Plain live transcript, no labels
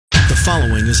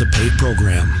following is a paid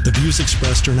program. The views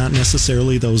expressed are not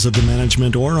necessarily those of the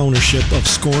management or ownership of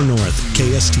Score North,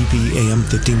 KSTP AM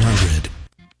 1500.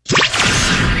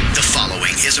 The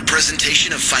following is a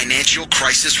presentation of financial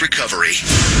crisis recovery.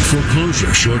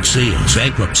 Foreclosure, short sales,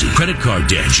 bankruptcy, credit card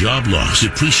debt, job loss,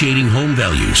 depreciating home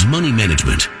values, money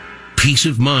management. Peace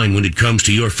of mind when it comes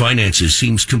to your finances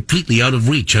seems completely out of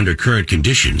reach under current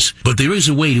conditions, but there is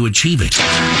a way to achieve it.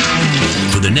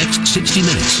 For the next 60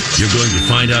 minutes, you're going to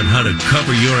find out how to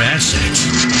cover your assets.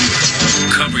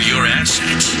 Cover your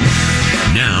assets.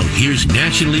 Now, here's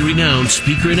nationally renowned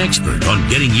speaker and expert on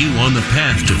getting you on the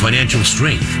path to financial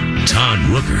strength, Todd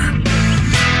Rooker.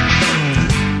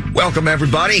 Welcome,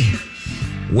 everybody.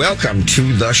 Welcome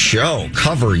to the show,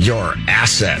 Cover Your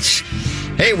Assets.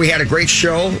 Hey, we had a great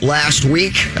show last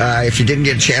week. If you didn't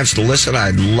get a chance to listen,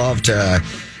 I'd love to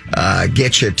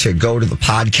get you to go to the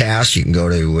podcast. You can go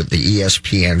to the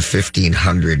ESPN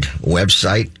 1500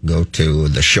 website, go to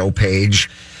the show page,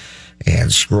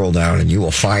 and scroll down, and you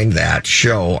will find that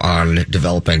show on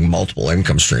developing multiple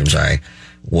income streams. I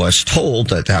was told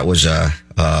that was a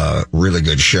really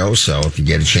good show, so if you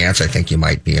get a chance, I think you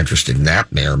might be interested in that,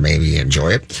 or maybe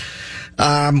enjoy it.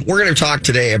 We're going to talk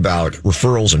today about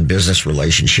referrals and business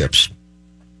relationships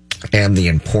and the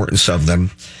importance of them,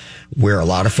 where a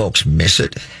lot of folks miss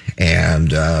it,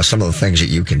 and some of the things that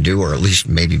you can do, or at least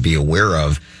maybe be aware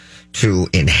of, to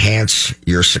enhance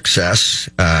your success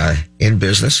in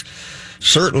business.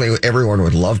 Certainly, everyone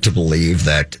would love to believe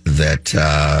that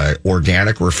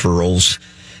organic referrals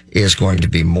is going to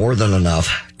be more than enough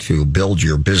to build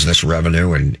your business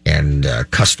revenue and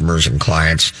customers and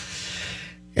clients.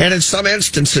 And in some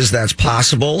instances, that's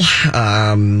possible.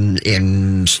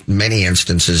 In many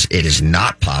instances, it is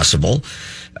not possible,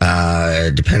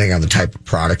 depending on the type of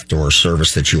product or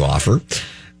service that you offer.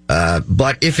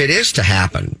 But if it is to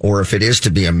happen, or if it is to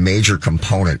be a major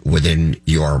component within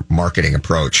your marketing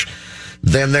approach,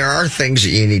 then there are things that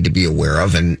you need to be aware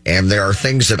of, and there are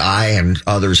things that I and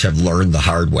others have learned the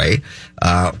hard way,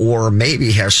 or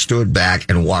maybe have stood back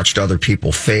and watched other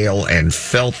people fail and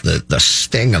felt the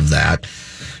sting of that.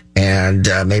 And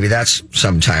maybe that's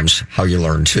sometimes how you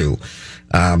learn too.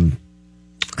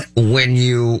 When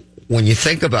you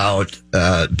think about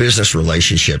business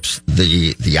relationships,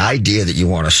 the idea that you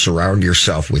want to surround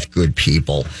yourself with good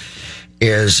people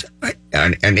is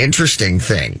an interesting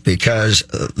thing, because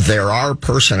there are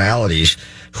personalities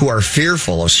who are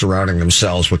fearful of surrounding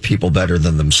themselves with people better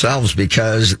than themselves,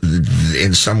 because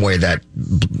in some way that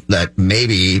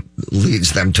maybe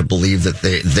leads them to believe that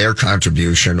their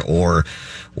contribution or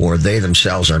they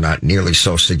themselves are not nearly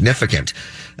so significant.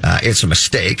 It's a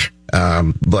mistake,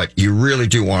 but you really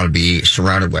do want to be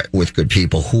surrounded with good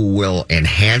people who will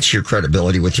enhance your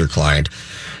credibility with your client,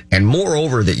 and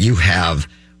moreover, that you have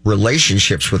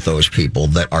relationships with those people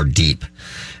that are deep,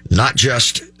 not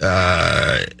just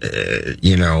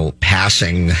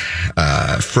passing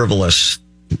frivolous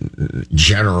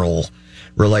general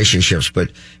relationships, but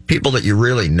people that you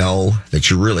really know, that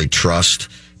you really trust,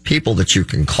 people that you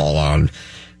can call on,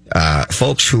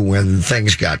 folks who, when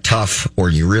things got tough or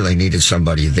you really needed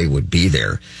somebody, they would be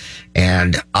there.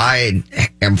 And I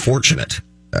am fortunate,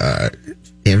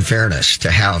 in fairness,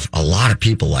 to have a lot of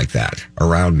people like that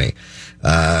around me.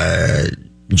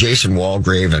 Jason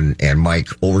Walgrave and Mike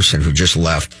Overson, who just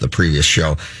left the previous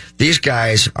show, these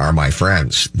guys are my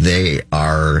friends. They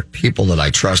are people that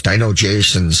I trust. I know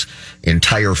Jason's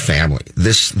entire family.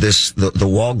 The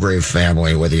Walgrave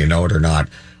family, whether you know it or not,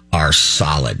 are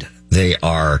solid. They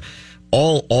are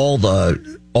all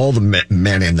the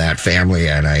men in that family,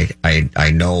 and I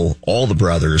know all the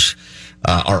brothers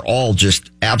are all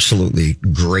just absolutely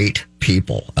great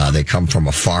people. They come from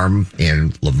a farm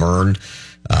in Laverne.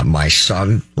 My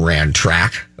son ran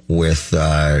track with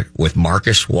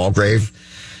Marcus Walgrave.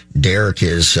 Derek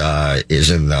is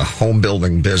in the home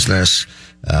building business.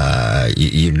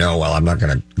 Well, I'm not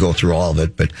going to go through all of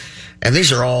it, and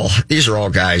these are all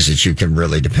guys that you can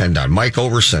really depend on. Mike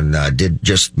Overson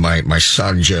my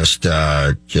son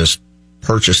just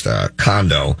purchased a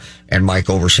condo, and Mike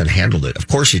Overson handled it. Of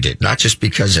course he did. Not just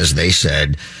because, as they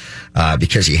said,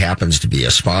 because he happens to be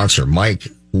a sponsor. Mike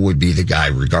would be the guy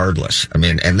regardless. I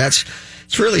mean, and it's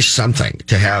really something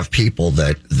to have people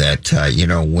that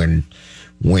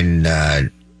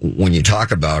when you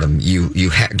talk about them, you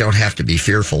don't have to be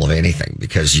fearful of anything,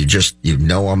 because you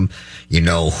know them, you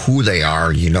know who they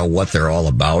are, you know what they're all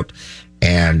about,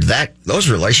 and those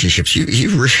relationships,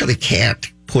 you really can't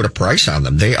put a price on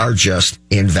them. They are just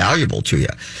invaluable to you.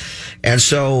 And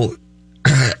so,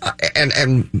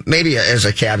 and maybe as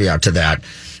a caveat to that,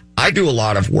 I do a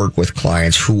lot of work with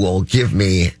clients who will give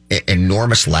me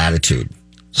enormous latitude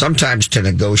sometimes to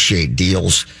negotiate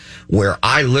deals where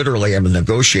I literally am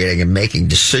negotiating and making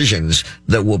decisions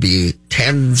that will be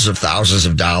tens of thousands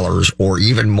of dollars or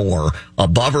even more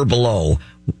above or below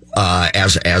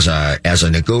as a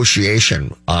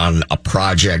negotiation on a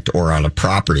project or on a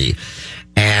property.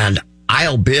 And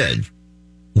I'll bid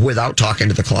without talking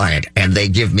to the client, and they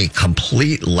give me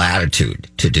complete latitude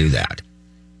to do that.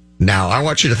 Now, I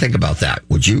want you to think about that.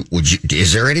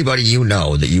 Is there anybody you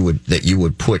know that you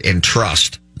would put in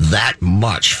trust that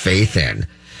much faith in?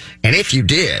 And if you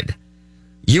did,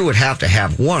 you would have to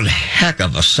have one heck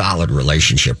of a solid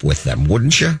relationship with them,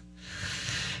 wouldn't you?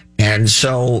 And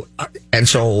so,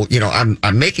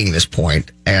 I'm making this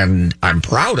point, and I'm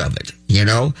proud of it,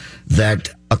 that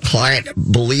a client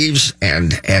believes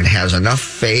and has enough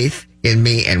faith in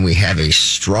me, and we have a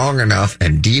strong enough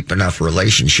and deep enough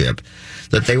relationship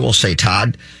that they will say,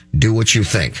 Todd, do what you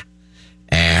think.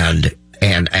 And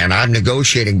I'm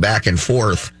negotiating back and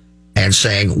forth and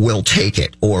saying, we'll take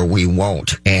it or we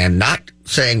won't. And not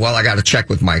saying, well, I got to check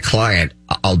with my client.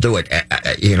 I'll do it.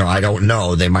 I don't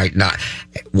know. They might not.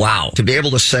 Wow. To be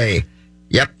able to say,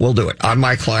 yep, we'll do it on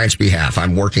my client's behalf.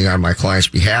 I'm working on my client's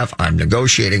behalf. I'm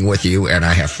negotiating with you, and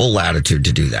I have full latitude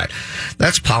to do that.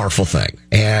 That's a powerful thing.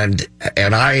 And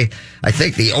I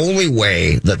think the only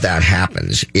way that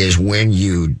happens is when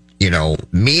you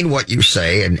mean what you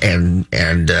say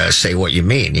and say what you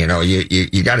mean.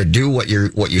 You got to do what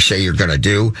you say you're going to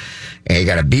do, and you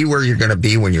got to be where you're going to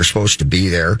be when you're supposed to be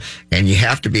there. And you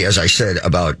have to be, as I said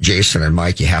about Jason and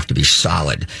Mike, you have to be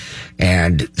solid.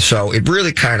 And so it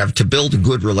really to build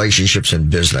good relationships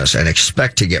in business and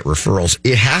expect to get referrals,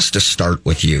 it has to start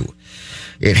with you.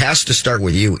 It has to start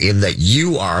with you in that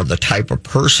you are the type of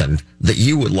person that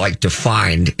you would like to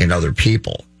find in other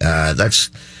people. That's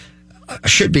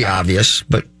should be obvious,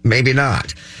 but maybe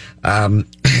not. And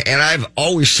I've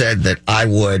always said that I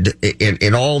would,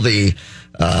 in all the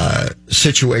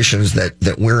situations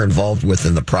that we're involved with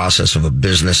in the process of a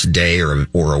business day or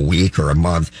a week or a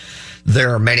month,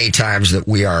 there are many times that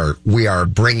we are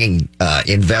bringing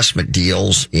investment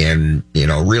deals in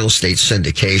real estate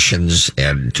syndications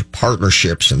and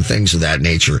partnerships and things of that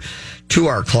nature to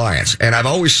our clients. And I've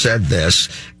always said this,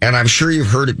 and I'm sure you've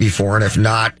heard it before, and if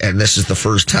not, and this is the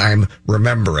first time,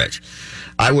 remember it.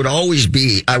 I would always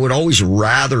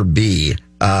rather be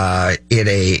in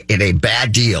a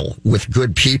bad deal with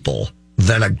good people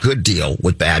than a good deal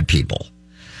with bad people.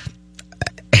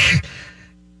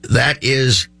 That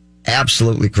is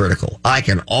absolutely critical. I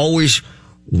can always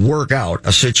work out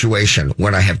a situation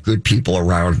when I have good people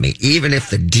around me, even if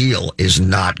the deal is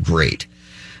not great.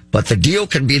 But the deal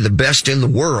can be the best in the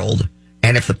world,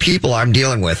 and if the people I'm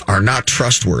dealing with are not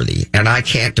trustworthy and I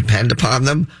can't depend upon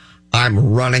them,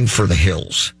 I'm running for the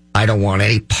hills. I don't want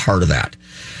any part of that.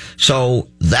 So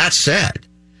that said,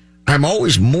 I'm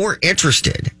always more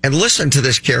interested, and listen to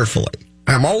this carefully,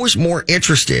 I'm always more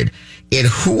interested in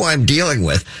who I'm dealing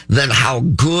with than how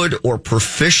good or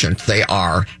proficient they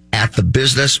are at the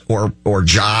business or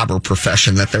job or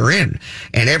profession that they're in.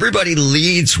 And everybody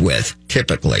leads with,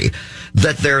 typically,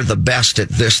 that they're the best at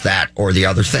this, that, or the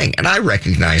other thing. And I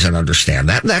recognize and understand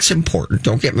that. And that's important.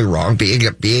 Don't get me wrong. Being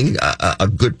a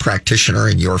good practitioner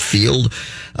in your field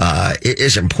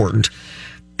is important.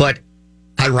 But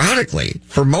ironically,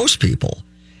 for most people,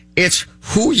 it's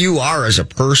who you are as a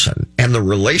person and the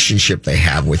relationship they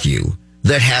have with you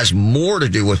that has more to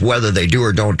do with whether they do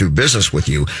or don't do business with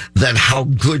you than how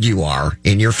good you are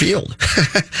in your field.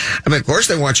 I mean, of course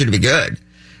they want you to be good,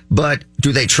 but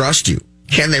do they trust you?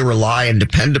 Can they rely and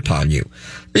depend upon you?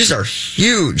 These are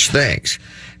huge things.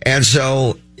 And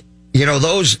so,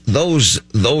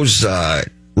 those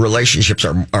relationships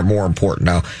are more important.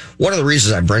 Now, one of the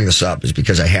reasons I bring this up is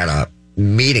because I had a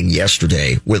meeting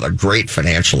yesterday with a great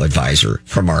financial advisor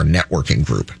from our networking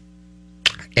group.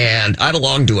 And I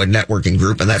belong to a networking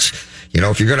group, and that's,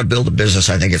 if you're going to build a business,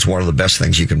 I think it's one of the best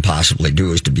things you can possibly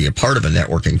do is to be a part of a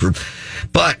networking group.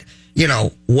 But,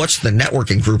 what's the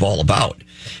networking group all about?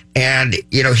 And,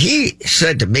 he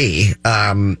said to me,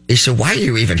 he said, why are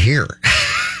you even here?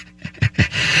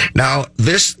 Now,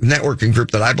 this networking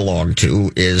group that I belong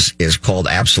to is called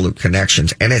Absolute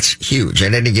Connections, and it's huge.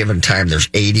 At any given time, there's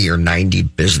 80 or 90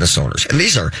 business owners. And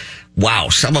these are,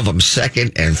 some of them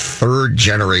second and third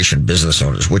generation business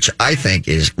owners, which I think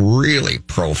is really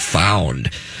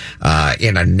profound.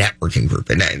 in a networking group.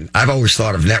 And I've always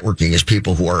thought of networking as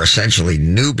people who are essentially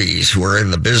newbies who are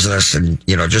in the business and,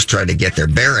 just trying to get their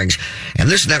bearings. And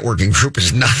this networking group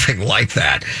is nothing like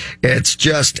that. It's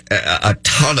just a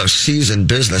ton of seasoned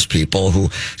business people who,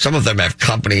 some of them have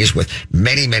companies with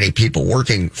many, many people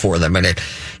working for them. And it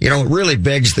really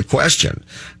begs the question,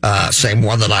 same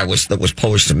one that was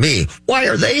posed to me. Why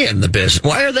are they in the business?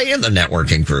 Why are they in the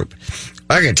networking group?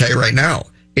 I can tell you right now,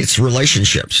 it's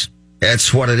relationships.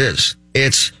 That's what it is.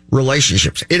 It's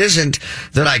relationships. It isn't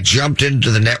that I jumped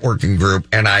into the networking group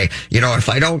and if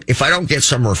I don't get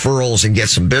some referrals and get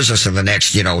some business in the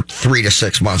next, 3 to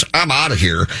 6 months, I'm out of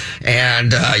here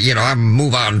and, I'm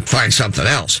move on, find something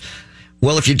else.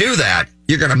 Well, if you do that,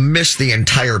 you're going to miss the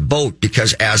entire boat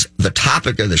because as the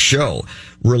topic of the show,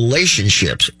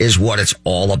 relationships is what it's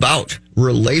all about.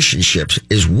 Relationships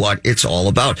is what it's all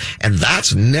about. And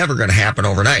that's never going to happen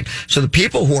overnight. So the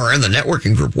people who are in the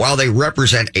networking group, while they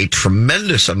represent a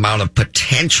tremendous amount of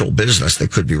potential business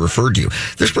that could be referred to you,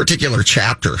 this particular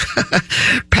chapter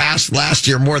passed last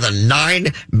year more than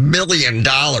 $9 million in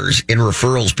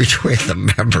referrals between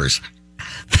the members.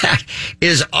 That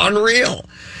is unreal.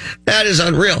 That is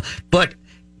unreal. But,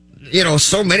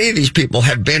 so many of these people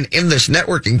have been in this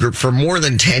networking group for more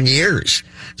than 10 years.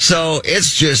 So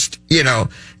it's just,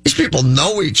 these people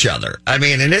know each other. I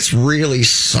mean, and it's really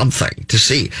something to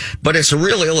see. But it's a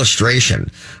real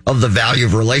illustration of the value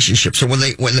of relationships. So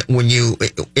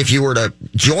if you were to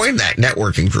join that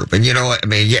networking group, and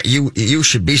you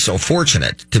should be so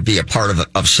fortunate to be a part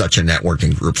of such a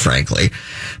networking group, frankly.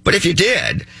 But if you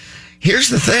did, here's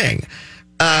the thing.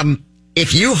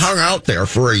 If you hung out there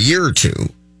for a year or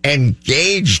two and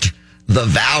gauged the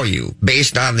value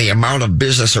based on the amount of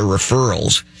business or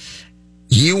referrals,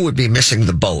 you would be missing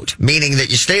the boat, meaning that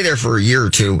you stay there for a year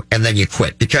or two and then you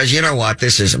quit because you know what?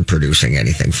 This isn't producing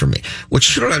anything for me.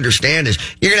 What you don't understand is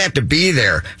you're going to have to be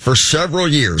there for several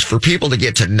years for people to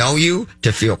get to know you,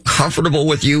 to feel comfortable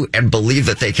with you and believe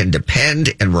that they can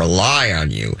depend and rely on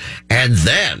you. And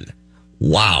then,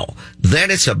 wow,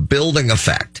 then it's a building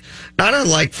effect. Not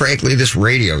unlike, frankly, this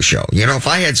radio show. If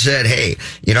I had said, hey,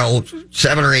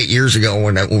 7 or 8 years ago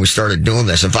when we started doing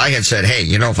this, if I had said, hey,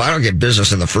 if I don't get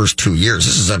business in the first 2 years,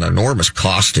 this is an enormous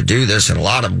cost to do this and a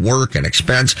lot of work and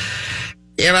expense.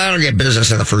 If I don't get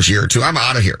business in the first year or two, I'm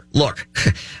out of here. Look,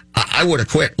 I would have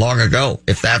quit long ago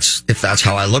if that's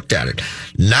how I looked at it.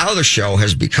 Now the show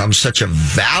has become such a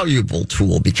valuable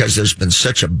tool because there's been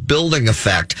such a building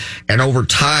effect. And over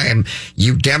time,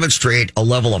 you demonstrate a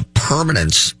level of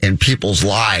permanence in people's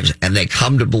lives and they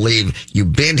come to believe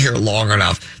you've been here long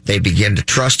enough. They begin to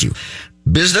trust you.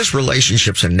 Business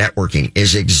relationships and networking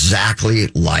is exactly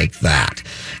like that.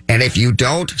 And if you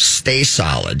don't stay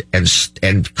solid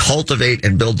and cultivate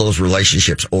and build those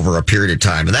relationships over a period of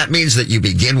time, and that means that you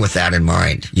begin with that in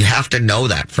mind. You have to know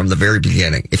that from the very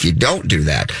beginning. If you don't do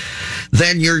that,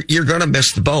 then you're going to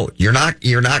miss the boat. You're not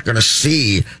going to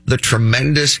see the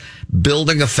tremendous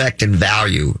building effect and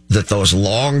value that those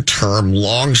long-term,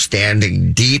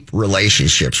 long-standing, deep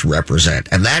relationships represent.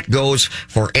 And that goes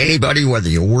for anybody, whether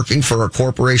you're working for a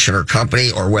corporation or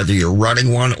company or whether you're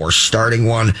running one or starting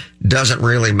one, doesn't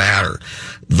really matter.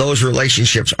 Those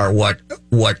relationships are what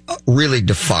really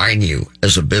define you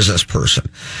as a business person.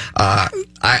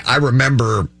 I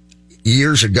remember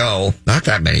years ago, not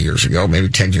that many years ago, maybe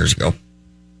 10 years ago,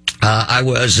 I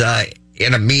was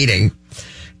in a meeting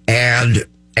and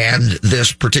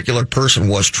this particular person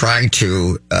was trying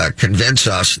to convince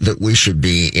us that we should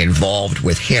be involved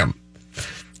with him.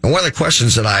 And one of the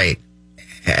questions that I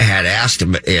had asked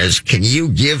him is, can you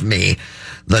give me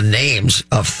the names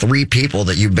of 3 people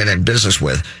that you've been in business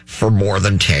with for more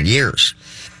than 10 years?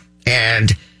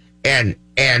 And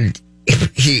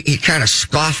he kind of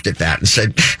scoffed at that and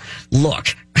said,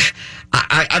 look,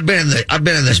 I've been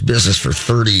in this business for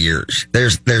 30 years.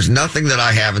 There's nothing that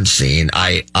I haven't seen.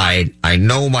 I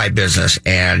know my business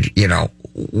and,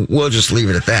 we'll just leave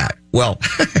it at that. Well,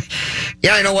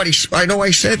 yeah, I know why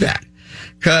he said that.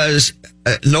 Cause,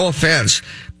 no offense,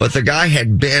 but the guy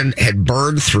had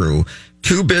burned through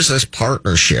 2 business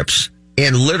partnerships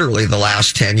in literally the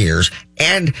last 10 years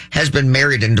and has been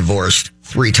married and divorced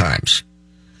 3 times.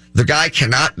 The guy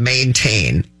cannot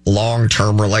maintain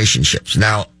long-term relationships.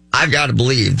 Now, I've got to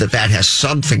believe that has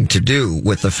something to do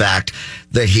with the fact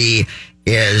that he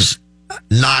is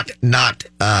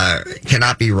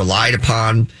cannot be relied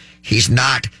upon. He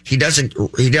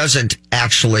doesn't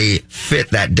actually fit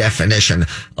that definition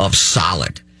of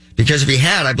solid. Because if he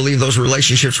had, I believe those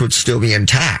relationships would still be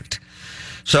intact.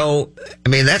 So, I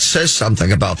mean, that says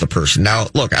something about the person. Now,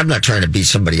 look, I'm not trying to beat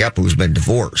somebody up who's been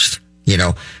divorced,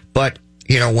 but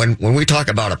when we talk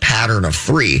about a pattern of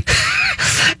 3,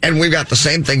 and we've got the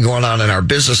same thing going on in our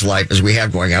business life as we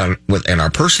have going on in our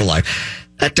personal life,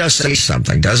 that does say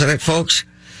something, doesn't it, folks?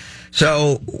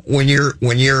 So when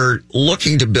you're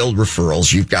looking to build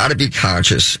referrals, you've got to be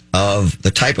conscious of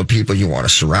the type of people you want to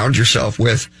surround yourself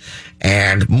with,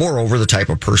 and moreover, the type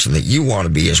of person that you want to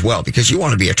be as well, because you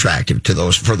want to be attractive to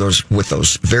those with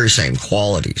those very same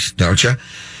qualities, don't you?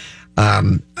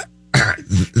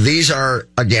 These are,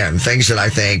 again, things that I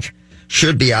think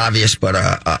should be obvious, but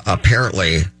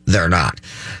apparently they're not.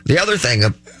 The other thing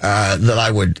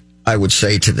that I would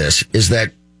say to this is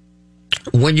that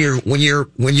when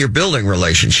you're building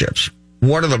relationships,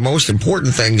 one of the most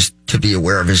important things to be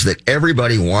aware of is that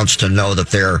everybody wants to know that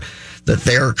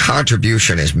their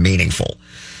contribution is meaningful.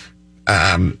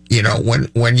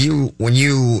 When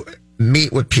you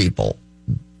meet with people,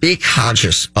 be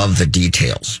conscious of the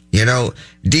details.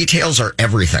 Details are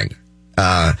everything.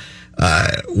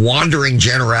 Wandering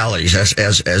generalities, as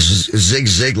Zig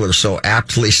Ziglar so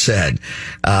aptly said.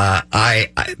 I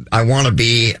want to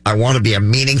be a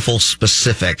meaningful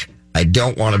specific. I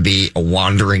don't want to be a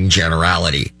wandering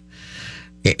generality.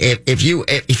 If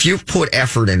you put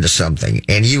effort into something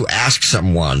and you ask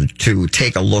someone to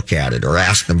take a look at it or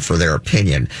ask them for their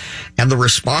opinion, and the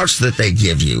response that they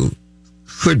give you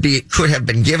could have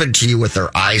been given to you with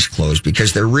their eyes closed,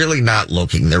 because they're really not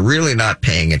looking, they're really not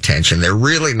paying attention, they're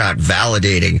really not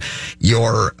validating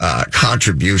your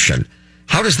contribution.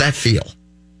 How does that feel?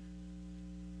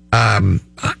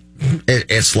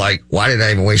 It's like, why did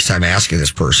I even waste time asking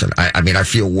this person? I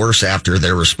feel worse after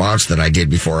their response than I did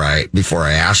before I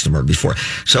asked them or before.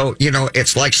 So,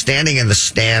 it's like standing in the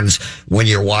stands when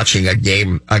you're watching a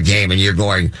game and you're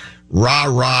going, rah,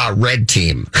 rah, red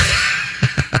team.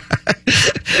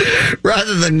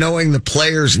 Rather than knowing the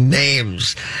players'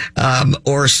 names,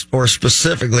 or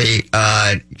specifically,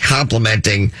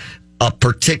 complimenting a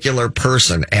particular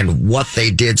person and what they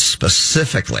did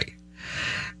specifically.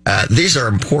 These are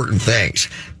important things.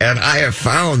 And I have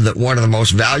found that one of the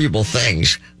most valuable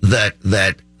things that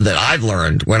I've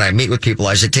learned when I meet with people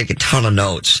is I take a ton of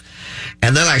notes.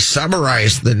 And then I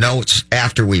summarize the notes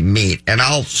after we meet, and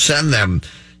I'll send them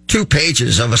 2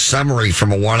 pages of a summary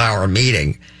from a 1-hour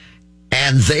meeting.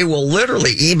 And they will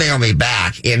literally email me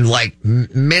back in like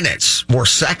minutes or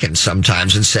seconds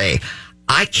sometimes and say,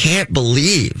 I can't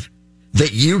believe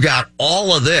that you got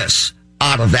all of this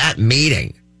out of that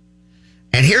meeting.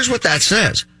 And here's what that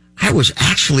says. I was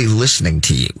actually listening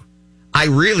to you. I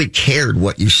really cared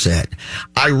what you said.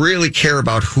 I really care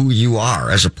about who you are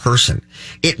as a person.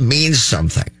 It means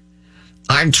something.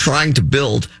 I'm trying to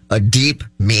build a deep,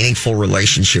 meaningful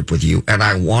relationship with you, and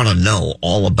I want to know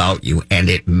all about you, and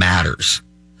it matters.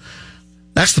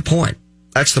 That's the point.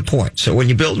 That's the point. So when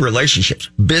you build relationships,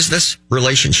 business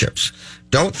relationships,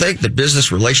 don't think that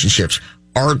business relationships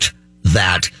aren't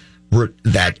that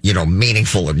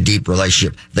meaningful and deep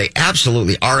relationship. They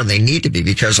absolutely are, and they need to be,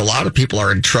 because a lot of people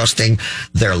are entrusting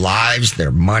their lives,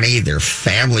 their money, their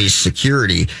family's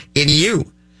security in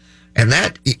you. And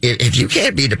that, if you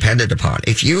can't be dependent upon,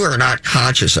 if you are not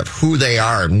conscious of who they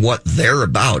are and what they're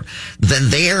about, then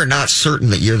they are not certain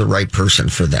that you're the right person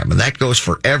for them. And that goes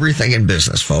for everything in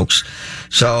business, folks.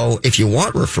 So if you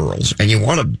want referrals and you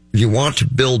want to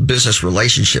build business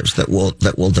relationships that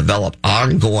will develop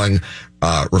ongoing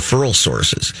referral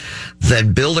sources,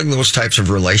 then building those types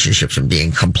of relationships and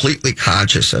being completely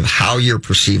conscious of how you're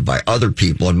perceived by other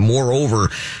people, and moreover,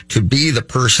 to be the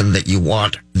person that you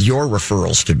want your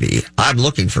referrals to be. I'm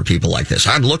looking for people like this.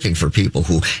 I'm looking for people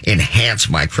who enhance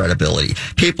my credibility,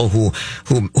 people who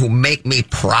make me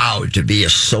proud to be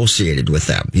associated with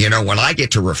them. When I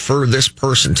get to refer this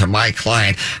person to my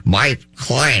client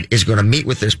is going to meet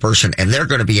with this person, and they're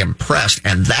going to be impressed,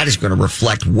 and that is going to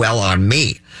reflect well on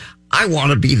me. I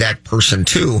want to be that person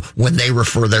too when they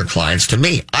refer their clients to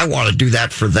me. I want to do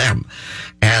that for them.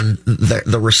 And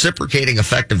the reciprocating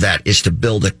effect of that is to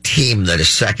build a team that is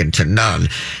second to none.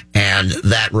 And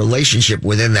that relationship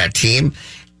within that team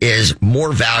is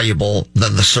more valuable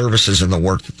than the services and the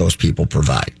work that those people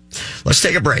provide. Let's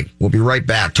take a break. We'll be right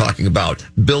back talking about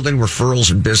building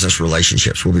referrals and business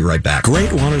relationships. We'll be right back.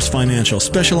 Great Waters Financial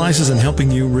specializes in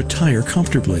helping you retire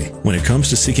comfortably. When it comes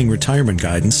to seeking retirement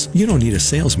guidance, you don't need a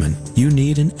salesman. You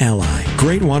need an ally.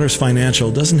 Great Waters Financial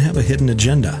doesn't have a hidden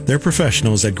agenda. Their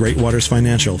professionals at Great Waters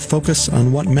Financial focus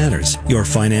on what matters, your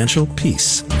financial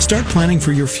peace. Start planning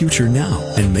for your future now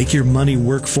and make your money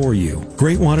work for you.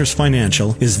 Great Waters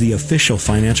Financial is the official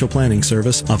financial planning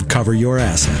service of Cover Your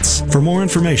Assets. For more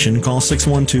information, information, call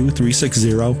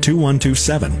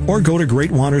 612-360-2127 or go to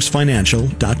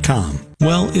greatwatersfinancial.com.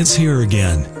 Well, it's here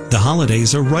again. The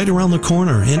holidays are right around the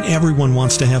corner, and everyone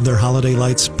wants to have their holiday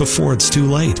lights before it's too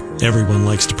late. Everyone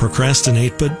likes to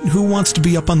procrastinate, but who wants to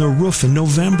be up on the roof in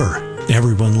November?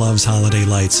 Everyone loves holiday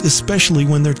lights, especially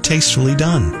when they're tastefully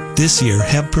done. This year,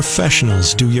 have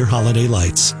professionals do your holiday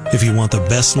lights. If you want the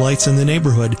best lights in the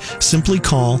neighborhood, simply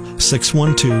call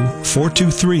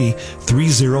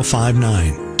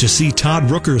 612-423-3059. To see Todd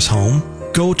Rooker's home,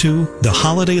 go to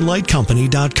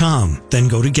theholidaylightcompany.com, then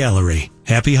go to Gallery.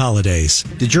 Happy holidays.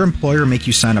 Did your employer make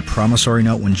you sign a promissory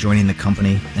note when joining the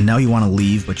company, and now you want to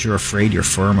leave, but you're afraid your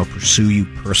firm will pursue you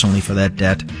personally for that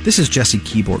debt? This is Jesse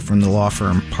Keyboard from the law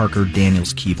firm Parker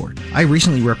Daniels Keyboard. I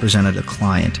recently represented a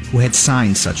client who had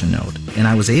signed such a note, and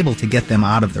I was able to get them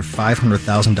out of their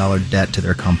 $500,000 debt to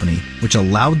their company, which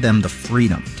allowed them the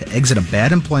freedom to exit a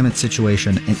bad employment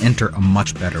situation and enter a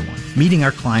much better one. Meeting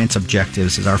our clients'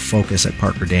 objectives is our focus at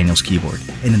Parker Daniels Keyboard,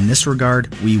 and in this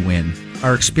regard, we win.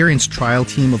 Our experienced trial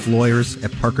team of lawyers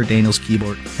at Parker Daniels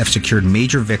Keyboard have secured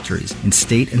major victories in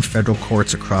state and federal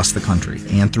courts across the country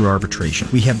and through arbitration.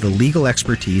 We have the legal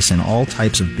expertise in all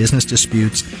types of business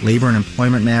disputes, labor and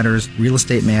employment matters, real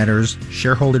estate matters,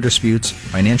 shareholder disputes,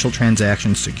 financial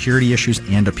transactions, security issues,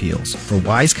 and appeals. For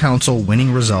wise counsel,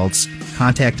 winning results,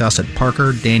 contact us at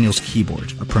Parker Daniels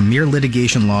Keyboard, a premier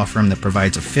litigation law firm that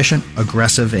provides efficient,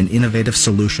 aggressive, and innovative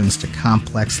solutions to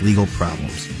complex legal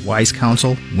problems. Wise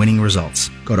counsel, winning results.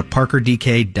 Go to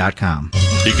parkerdk.com.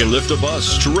 He can lift a bus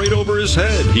straight over his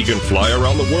head. He can fly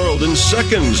around the world in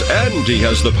seconds. And he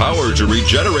has the power to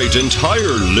regenerate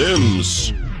entire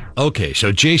limbs. Okay,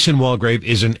 so Jason Walgrave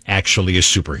isn't actually a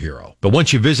superhero. But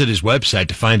once you visit his website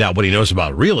to find out what he knows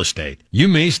about real estate, you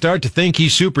may start to think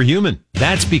he's superhuman.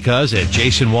 That's because at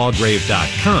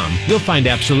jasonwalgrave.com, you'll find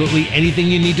absolutely anything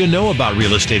you need to know about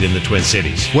real estate in the Twin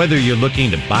Cities. Whether you're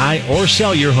looking to buy or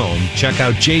sell your home, check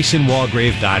out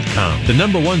jasonwalgrave.com, the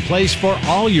 #1 place for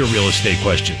all your real estate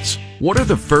questions. What are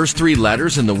the first 3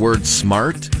 letters in the word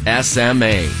SMART?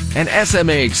 SMA. And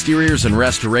SMA Exteriors and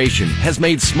Restoration has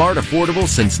made smart affordable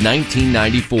since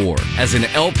 1994. As an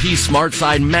LP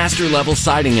SmartSide Master Level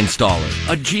Siding Installer,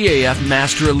 a GAF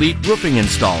Master Elite Roofing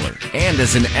Installer, and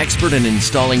as an expert in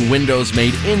installing windows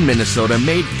made in Minnesota,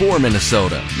 made for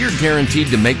Minnesota, you're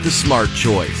guaranteed to make the smart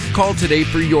choice. Call today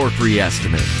for your free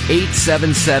estimate.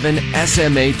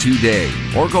 877-SMA today.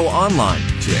 Or go online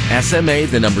to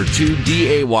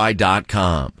SMA2DAY.com.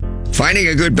 Finding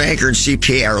a good banker and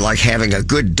CPA are like having a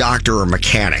good doctor or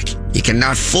mechanic. You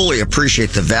cannot fully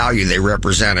appreciate the value they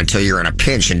represent until you're in a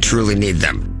pinch and truly need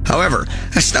them. However,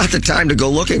 that's not the time to go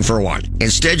looking for one.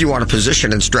 Instead, you want to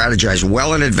position and strategize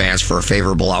well in advance for a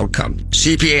favorable outcome.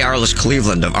 CPA Arliss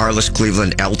Cleveland of Arliss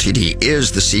Cleveland LTD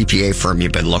is the CPA firm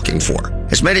you've been looking for.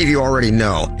 As many of you already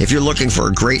know, if you're looking for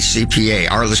a great CPA,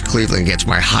 Arliss Cleveland gets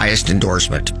my highest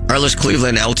endorsement. Arliss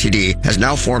Cleveland LTD has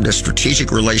now formed a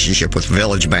strategic relationship with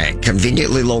Village Bank,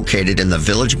 conveniently located in the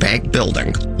Village Bank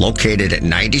building, located at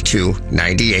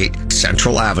 9298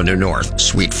 Central Avenue North,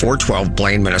 Suite 412,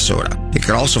 Blaine, Minnesota. You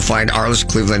can also find Arliss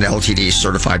Cleveland LTD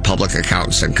certified public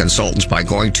accountants and consultants by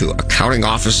going to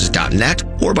accountingoffices.net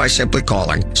or by simply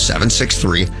calling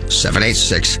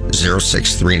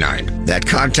 763-786-0639. That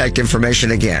contact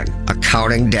information again,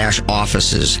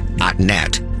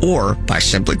 accounting-offices.net or by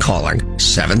simply calling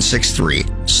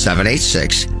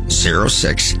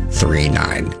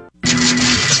 763-786-0639.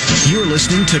 You're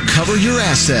listening to Cover Your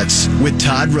Assets with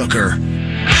Todd Rooker.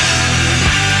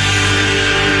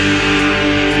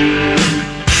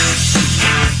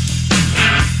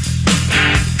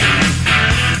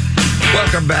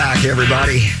 Welcome back,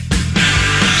 everybody.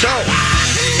 So,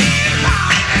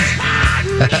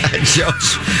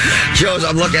 Joe's,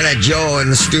 I'm looking at Joe in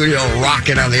the studio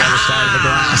rocking on the other side of the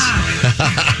glass.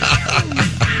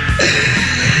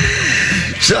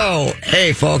 So,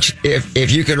 hey, folks,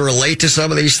 if you can relate to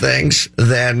some of these things,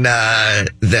 then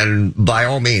by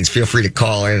all means, feel free to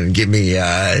call in and give me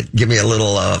a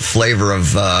little flavor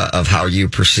of how you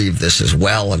perceive this as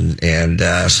well, and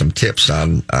some tips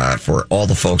on for all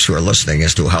the folks who are listening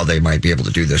as to how they might be able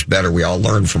to do this better. We all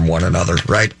learn from one another,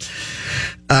 right?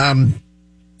 A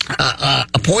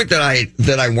point that I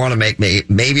want to make,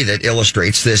 maybe that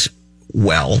illustrates this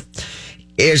well,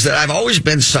 is that I've always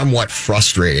been somewhat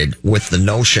frustrated with the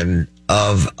notion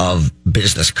of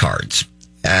business cards.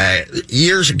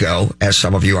 Years ago, as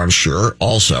some of you, I'm sure,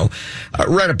 also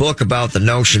read a book about the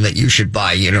notion that you should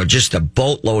buy, just a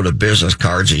boatload of business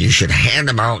cards and you should hand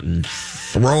them out in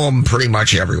throw them pretty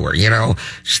much everywhere,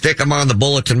 stick them on the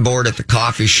bulletin board at the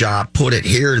coffee shop, put it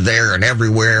here, there, and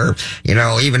everywhere.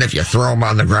 Even if you throw them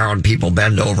on the ground, people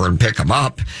bend over and pick them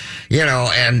up,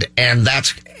 and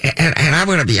I'm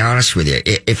going to be honest with you.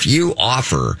 If you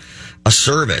offer a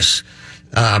service,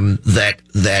 that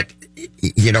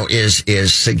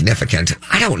is significant,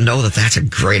 I don't know that that's a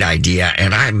great idea.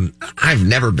 And I've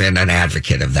never been an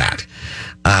advocate of that.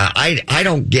 I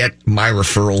don't get my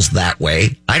referrals that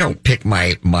way. I don't pick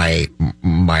my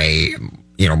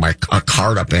a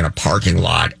card up in a parking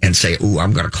lot and say, "Ooh,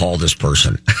 I'm going to call this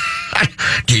person."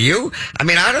 Do you? I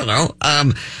mean, I don't know.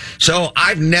 So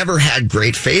I've never had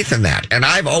great faith in that. And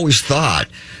I've always thought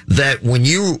that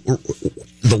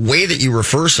the way that you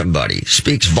refer somebody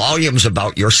speaks volumes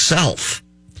about yourself.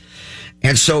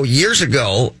 And so years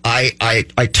ago,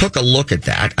 I took a look at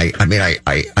that.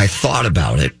 I thought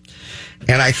about it.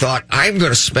 And I thought, I'm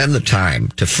going to spend the time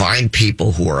to find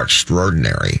people who are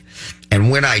extraordinary.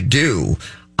 And when I do,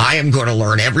 I am going to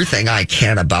learn everything I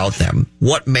can about them,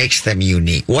 what makes them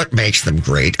unique, what makes them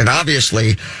great. And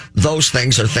obviously, those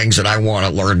things are things that I want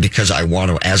to learn because I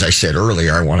want to, as I said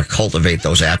earlier, I want to cultivate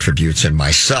those attributes in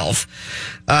myself.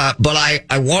 But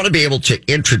I want to be able to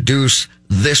introduce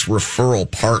this referral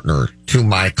partner to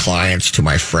my clients, to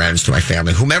my friends, to my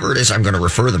family, whomever it is I'm going to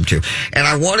refer them to. And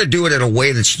I want to do it in a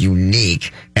way that's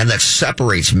unique and that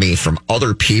separates me from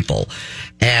other people.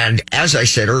 And as I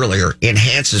said earlier,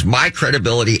 enhances my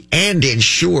credibility and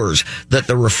ensures that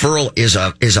the referral is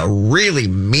a really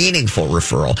meaningful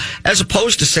referral, as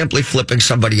opposed to simply flipping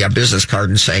somebody a business card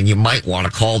and saying, you might want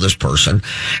to call this person.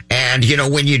 And,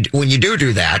 when you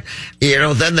do that,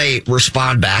 then they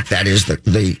respond back. That is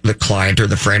the client or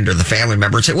the friend or the family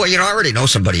member, and say, well, I already know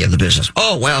somebody in the business.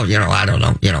 Oh, well, I don't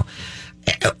know,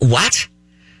 what?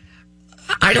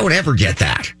 I don't ever get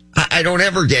that. I don't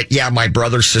ever get, my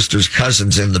brother, sister's,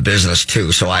 cousins in the business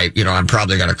too. So I'm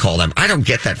probably going to call them. I don't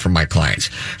get that from my clients.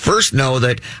 First, know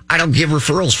that I don't give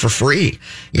referrals for free.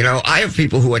 I have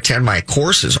people who attend my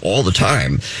courses all the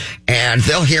time, and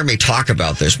they'll hear me talk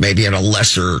about this, maybe in a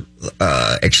lesser,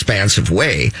 expansive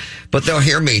way, but they'll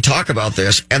hear me talk about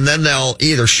this, and then they'll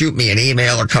either shoot me an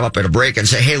email or come up at a break and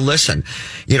say, hey, listen,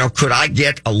 could I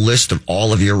get a list of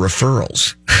all of your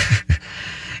referrals?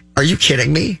 Are you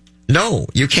kidding me? No,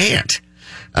 you can't,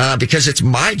 because it's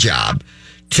my job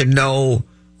to know,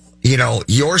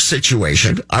 your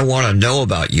situation. I want to know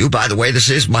about you. By the way, this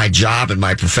is my job and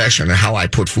my profession and how I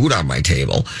put food on my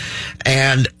table.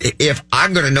 And if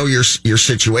I'm going to know your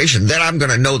situation, then I'm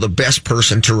going to know the best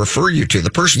person to refer you to. The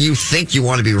person you think you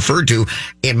want to be referred to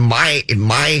in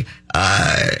my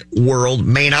world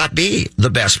may not be the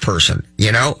best person,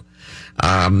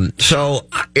 So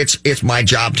it's my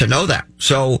job to know that.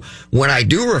 So when I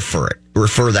do refer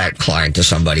that client to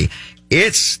somebody,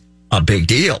 it's a big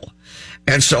deal.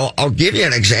 And so I'll give you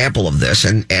an example of this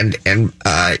and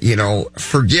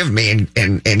forgive me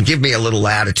and give me a little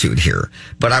latitude here.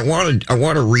 But I want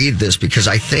to read this because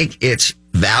I think it's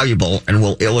valuable and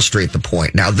will illustrate the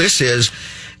point. Now, this is,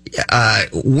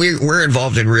 we're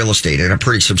involved in real estate in a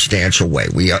pretty substantial way.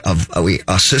 We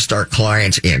assist our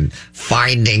clients in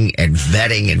finding and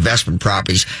vetting investment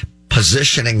properties,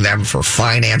 positioning them for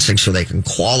financing so they can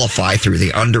qualify through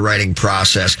the underwriting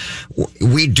process.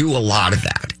 We do a lot of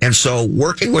that. And so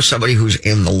working with somebody who's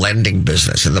in the lending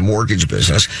business, in the mortgage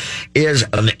business, is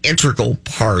an integral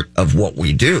part of what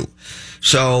we do.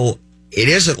 So it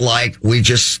isn't like we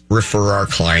just refer our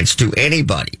clients to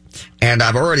anybody. And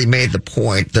I've already made the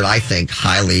point that I think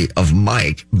highly of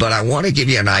Mike, but I want to give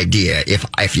you an idea.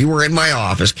 If you were in my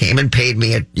office, came and paid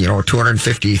me a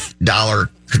 $250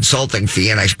 consulting fee,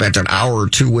 and I spent an hour or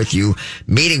two with you,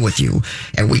 meeting with you,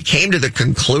 and we came to the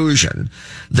conclusion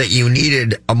that you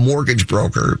needed a mortgage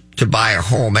broker to buy a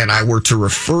home, and I were to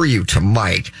refer you to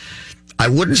Mike, I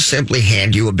wouldn't simply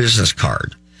hand you a business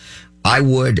card. I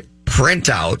would print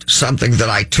out something that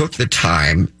I took the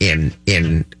time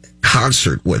in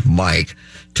concert with Mike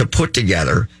to put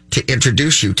together to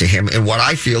introduce you to him in what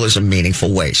I feel is a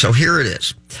meaningful way. So here it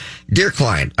is. Dear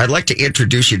client, I'd like to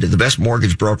introduce you to the best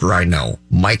mortgage broker I know,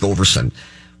 Mike Overson.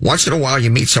 Once in a while, you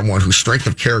meet someone whose strength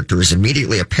of character is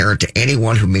immediately apparent to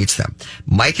anyone who meets them.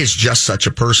 Mike is just such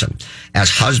a person. As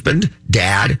husband,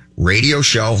 dad, radio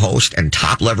show host, and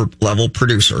top-level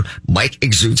producer, Mike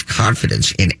exudes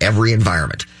confidence in every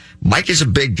environment. Mike is a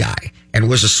big guy and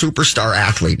was a superstar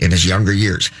athlete in his younger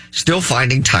years, still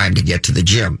finding time to get to the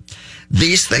gym.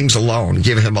 These things alone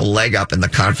give him a leg up in the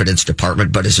confidence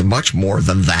department, but is much more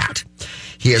than that.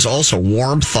 He is also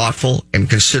warm, thoughtful, and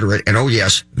considerate, and oh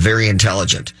yes, very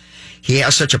intelligent. He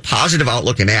has such a positive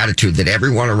outlook and attitude that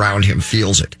everyone around him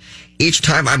feels it. Each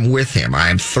time I'm with him, I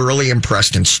am thoroughly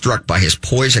impressed and struck by his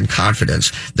poise and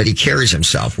confidence that he carries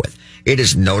himself with. It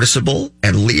is noticeable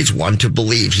and leads one to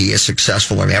believe he is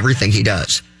successful in everything he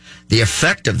does. The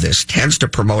effect of this tends to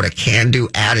promote a can-do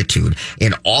attitude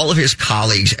in all of his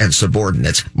colleagues and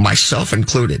subordinates, myself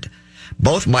included.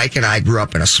 Both Mike and I grew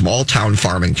up in a small-town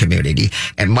farming community,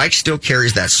 and Mike still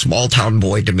carries that small-town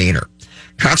boy demeanor.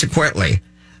 Consequently,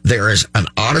 there is an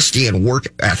honesty and work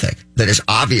ethic that is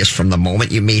obvious from the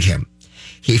moment you meet him.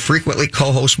 He frequently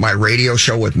co-hosts my radio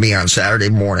show with me on Saturday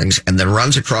mornings and then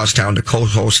runs across town to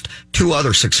co-host 2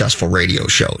 other successful radio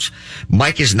shows.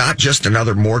 Mike is not just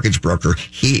another mortgage broker.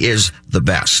 He is the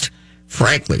best.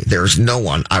 Frankly, there is no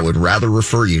one I would rather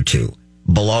refer you to.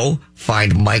 Below,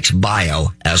 find Mike's bio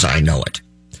as I know it.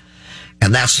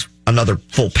 And that's another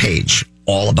full page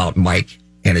all about Mike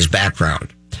and his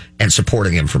background and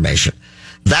supporting information.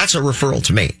 That's a referral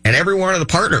to me. And every one of the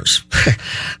partners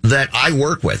that I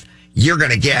work with, you're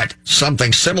going to get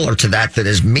something similar to that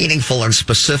is meaningful and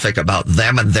specific about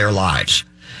them and their lives.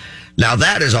 Now,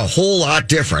 that is a whole lot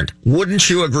different, wouldn't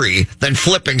you agree, than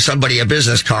flipping somebody a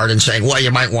business card and saying, well, you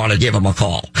might want to give them a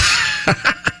call.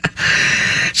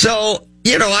 So,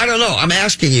 I don't know. I'm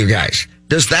asking you guys,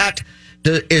 is that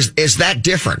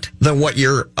different than what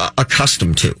you're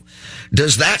accustomed to?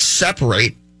 Does that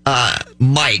separate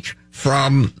Mike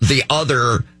from the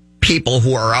other people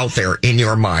who are out there in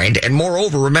your mind? And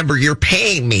moreover, remember, you're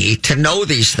paying me to know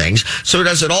these things. So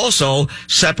does it also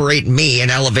separate me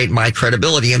and elevate my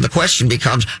credibility? And the question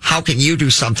becomes, how can you do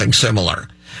something similar?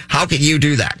 How can you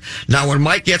do that? Now, when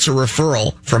Mike gets a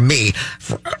referral from me,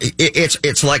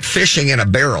 it's like fishing in a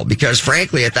barrel, because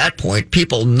frankly, at that point,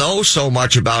 people know so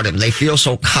much about him. They feel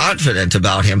so confident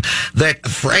about him that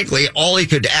frankly, all he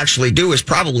could actually do is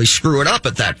probably screw it up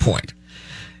at that point.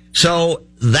 So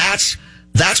that's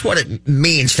what it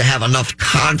means to have enough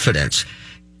confidence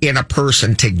in a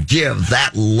person to give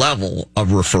that level of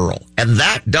referral. And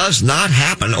that does not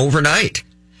happen overnight.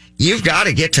 You've got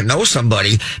to get to know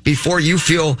somebody before you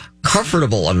feel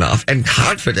comfortable enough and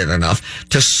confident enough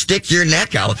to stick your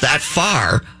neck out that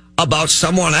far about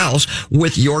someone else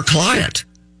with your client.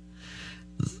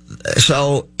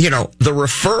 So, the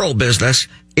referral business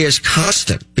is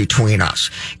constant between us.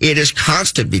 It is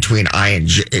constant between I and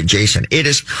Jason. It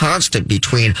is constant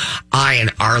between I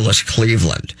and Arliss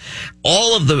Cleveland.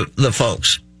 All of the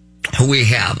folks who we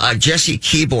have, Jesse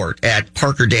Keyboard at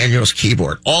Parker Daniels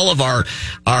Keyboard, all of our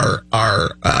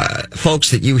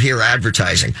folks that you hear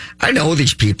advertising, I know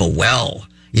these people well.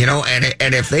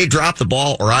 And if they drop the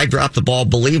ball or I drop the ball,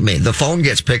 believe me, the phone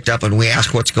gets picked up and we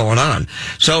ask what's going on.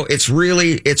 So it's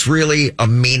really a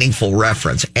meaningful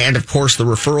reference. And of course, the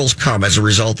referrals come as a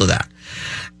result of that.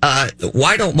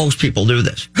 Why don't most people do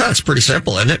this? It's pretty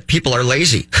simple, isn't it? People are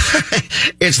lazy.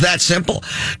 It's that simple.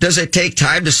 Does it take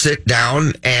time to sit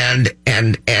down and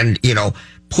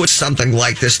put something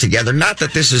like this together? Not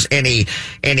that this is any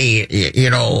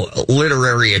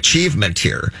literary achievement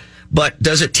here. But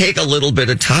does it take a little bit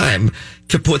of time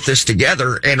to put this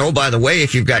together? And oh, by the way,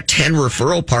 if you've got 10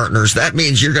 referral partners, that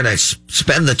means you're going to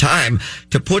spend the time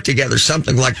to put together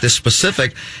something like this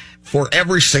specific for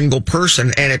every single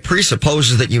person. And it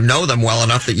presupposes that you know them well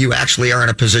enough that you actually are in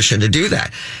a position to do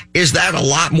that. Is that a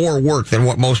lot more work than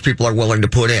what most people are willing to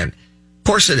put in? Of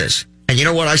course it is. And you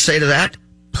know what I say to that?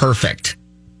 Perfect.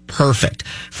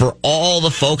 For all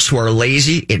the folks who are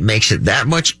lazy, it makes it that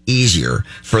much easier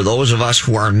for those of us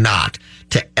who are not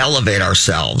to elevate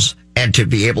ourselves and to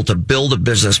be able to build a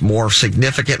business more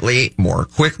significantly, more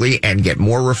quickly, and get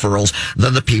more referrals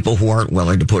than the people who aren't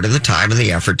willing to put in the time and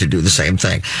the effort to do the same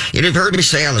thing. You've heard me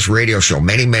say on this radio show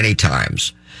many, many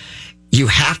times, you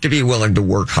have to be willing to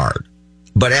work hard.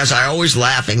 But as I always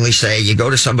laughingly say, you go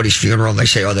to somebody's funeral and they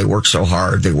say, oh, they work so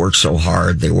hard, they work so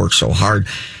hard, they work so hard.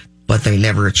 But they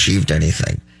never achieved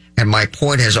anything. And my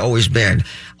point has always been,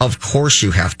 of course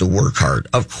you have to work hard.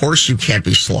 Of course you can't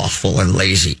be slothful and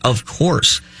lazy. Of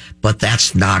course. But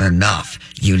that's not enough.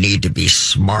 You need to be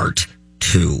smart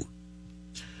too.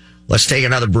 Let's take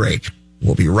another break.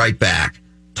 We'll be right back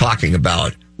talking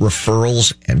about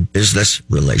referrals and business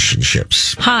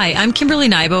relationships. Hi, I'm Kimberly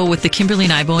Nybo with the Kimberly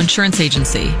Nybo Insurance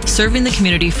Agency, serving the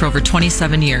community for over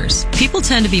 27 years. People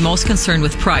tend to be most concerned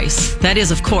with price. That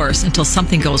is, of course, until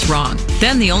something goes wrong.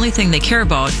 Then the only thing they care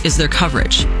about is their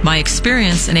coverage. My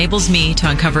experience enables me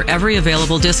to uncover every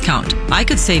available discount. I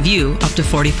could save you up to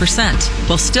 40%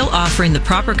 while still offering the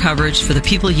proper coverage for the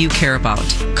people you care about.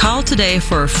 Call today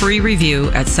for a free review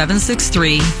at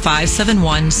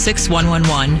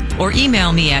 763-571-6111 or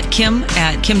email me at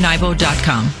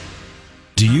kim@kimnybo.com.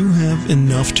 Do you have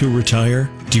enough to retire?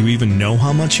 Do you even know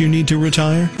how much you need to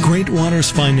retire? Great Waters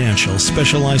Financial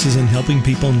specializes in helping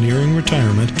people nearing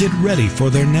retirement get ready for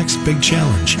their next big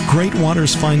challenge. Great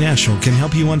Waters Financial can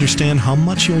help you understand how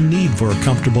much you'll need for a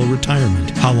comfortable retirement,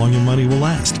 how long your money will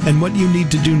last, and what you need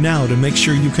to do now to make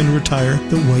sure you can retire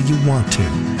the way you want to.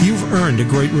 You've earned a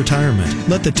great retirement.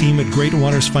 Let the team at Great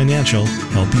Waters Financial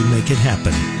help you make it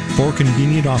happen. 4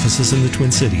 convenient offices in the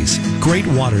Twin Cities.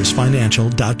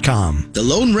 GreatWatersFinancial.com. The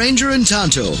Lone Ranger and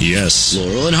Tonto. Yes.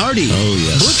 Laurel and Hardy. Oh,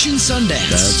 yes. Butch and Sundance.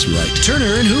 That's right.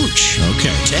 Turner and Hooch.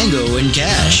 Okay. Tango and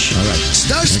Cash. All right.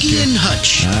 Starsky and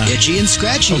Hutch. Itchy and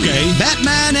Scratchy. Okay.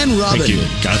 Batman and Robin. Thank you.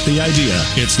 Got the idea.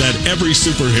 It's that every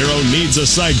superhero needs a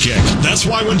sidekick. That's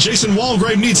why when Jason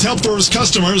Walgrave needs help for his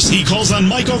customers, he calls on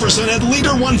Mike Overson at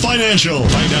Leader One Financial.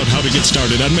 Find out how to get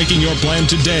started on making your plan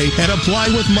today at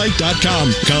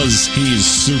applywithmike.com, because he's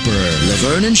super.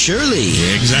 Laverne and Shirley.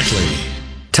 Exactly.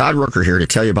 Todd Rooker here to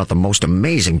tell you about the most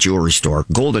amazing jewelry store,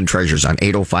 Golden Treasures on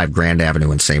 805 Grand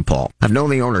Avenue in St. Paul. I've known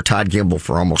the owner, Todd Gimble,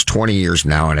 for almost 20 years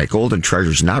now, and at Golden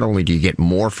Treasures, not only do you get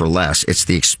more for less, it's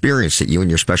the experience that you and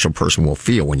your special person will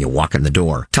feel when you walk in the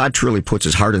door. Todd truly puts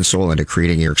his heart and soul into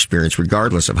creating your experience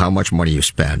regardless of how much money you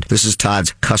spend. This is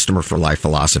Todd's customer for life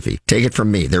philosophy. Take it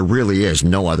from me, there really is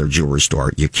no other jewelry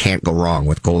store. You can't go wrong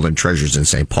with Golden Treasures in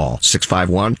St. Paul.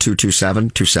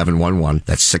 651-227-2711.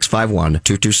 That's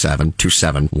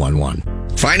 651-227-2711.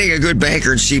 Finding a good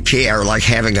banker and CPA are like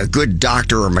having a good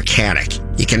doctor or mechanic.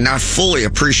 You cannot fully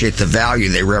appreciate the value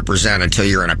they represent until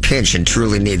you're in a pinch and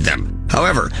truly need them.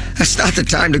 However, that's not the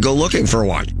time to go looking for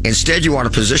one. Instead, you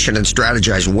want to position and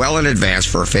strategize well in advance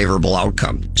for a favorable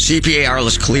outcome. CPA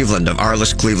Arliss Cleveland of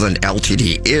Arliss Cleveland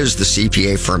LTD is the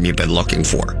CPA firm you've been looking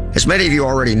for. As many of you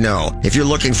already know, if you're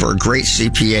looking for a great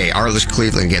CPA, Arliss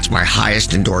Cleveland gets my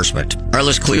highest endorsement.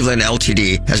 Arliss Cleveland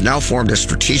LTD has now formed a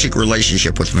strategic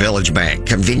relationship with Village Bank,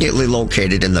 conveniently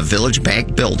located in the Village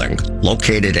Bank building,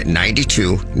 located at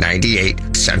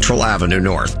 9298 Central Avenue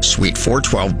North, Suite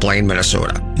 412, Blaine,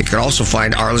 Minnesota. You can also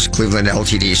find Arliss Cleveland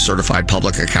LTD certified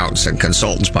public accountants and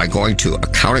consultants by going to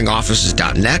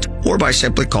accountingoffices.net or by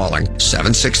simply calling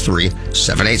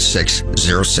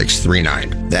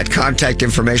 763-786-0639. That contact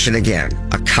information again,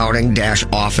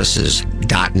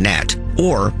 accounting-offices.net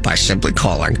or by simply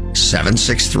calling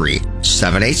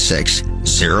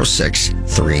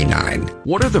 763-786-0639.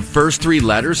 What are the first 3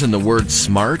 letters in the word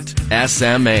SMART?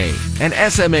 SMA. And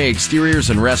SMA Exteriors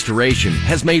and Restoration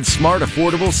has made smart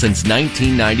affordable since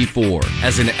 1994.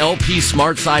 As an LP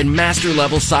SmartSide Master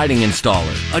Level Siding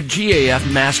Installer, a GAF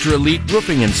Master Elite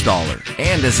Roofing Installer,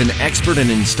 and as an expert in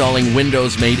installing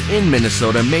windows made in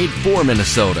Minnesota, made for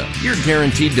Minnesota, you're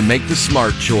guaranteed to make the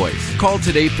smart choice. Call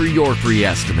today for your free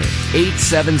estimate.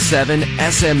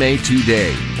 877-SMA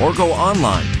today, or go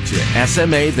online to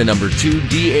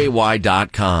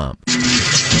SMA2DAY.com.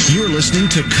 You're listening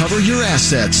to Cover Your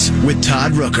Assets with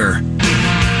Todd Rooker.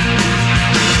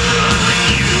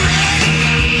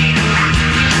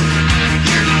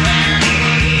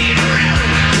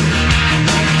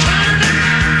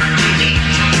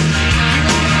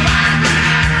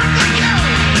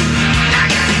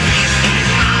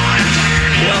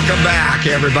 Welcome back,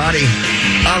 everybody.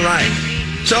 All right.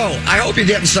 So I hope you're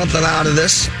getting something out of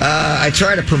this. I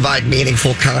try to provide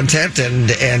meaningful content, and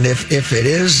if it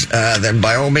is, then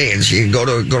by all means, you can go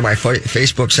to my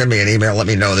Facebook, send me an email, let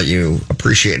me know that you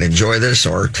appreciate and enjoy this,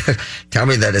 or tell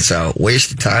me that it's a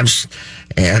waste of time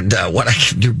and what I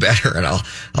can do better, and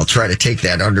I'll try to take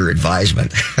that under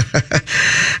advisement.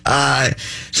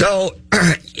 So,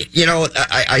 you know,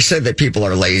 I said that people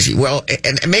are lazy. Well,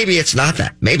 and maybe it's not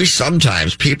that. Maybe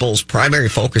sometimes people's primary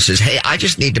focus is, hey, I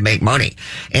just need to make money,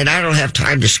 and I don't have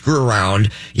time to screw around,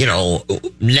 you know,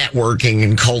 networking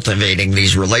and cultivating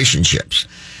these relationships.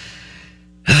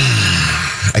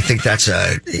 I think that's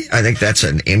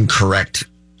an incorrect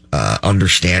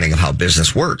understanding of how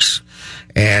business works.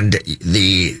 And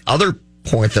the other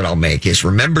point that I'll make is,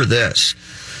 remember this: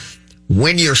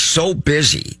 when you're so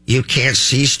busy you can't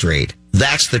see straight,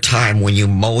 that's the time when you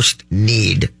most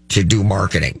need to do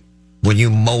marketing, when you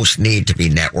most need to be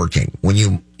networking, when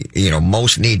you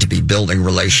most need to be building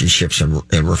relationships and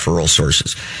referral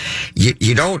sources.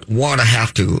 You don't want to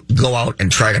have to go out and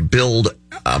try to build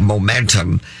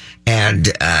momentum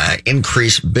and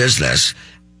increase business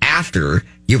after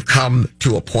you've come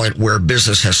to a point where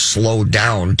business has slowed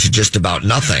down to just about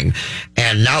nothing,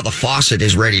 and now the faucet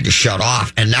is ready to shut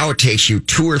off, and now it takes you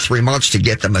 2 or 3 months to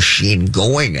get the machine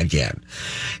going again.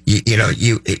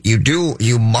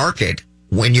 You market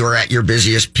when you're at your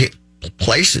busiest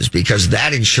places, because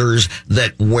that ensures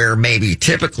that where maybe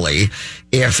typically,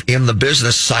 if in the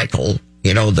business cycle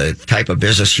the type of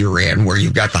business you're in where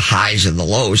you've got the highs and the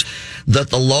lows, that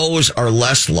the lows are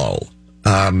less low.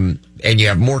 And you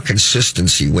have more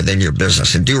consistency within your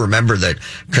business. And do remember that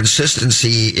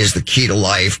consistency is the key to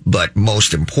life, but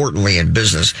most importantly in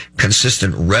business,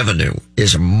 consistent revenue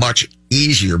is a much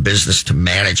easier business to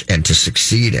manage and to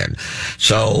succeed in.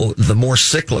 So the more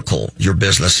cyclical your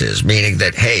business is, meaning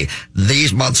that, hey,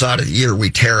 these months out of the year,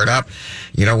 we tear it up,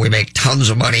 we make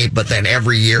tons of money, but then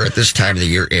every year at this time of the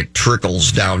year, it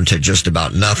trickles down to just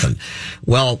about nothing.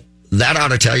 Well, that ought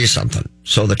to tell you something.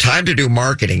 So the time to do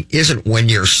marketing isn't when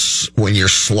you're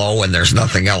slow and there's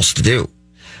nothing else to do.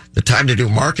 The time to do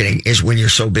marketing is when you're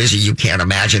so busy you can't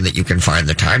imagine that you can find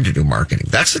the time to do marketing.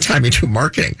 That's the time you do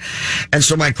marketing. And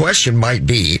so my question might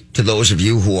be to those of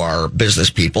you who are business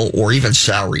people or even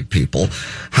salaried people,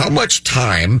 how much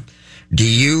time do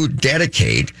you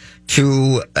dedicate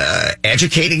to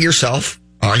educating yourself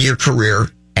on your career,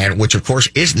 and which of course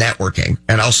is networking?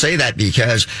 And I'll say that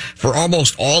because for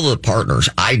almost all the partners,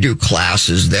 I do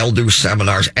classes, they'll do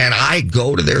seminars, and I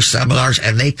go to their seminars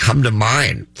and they come to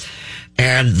mine.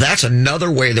 And that's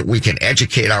another way that we can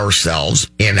educate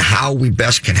ourselves in how we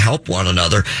best can help one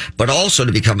another, but also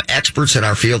to become experts in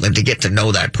our field and to get to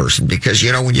know that person. Because,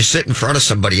 when you sit in front of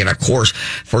somebody in a course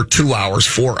for 2 hours,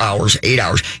 4 hours, 8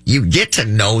 hours, you get to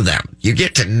know them. You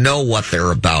get to know what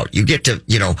they're about. You get to,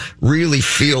 really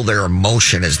feel their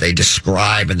emotion as they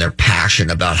describe and their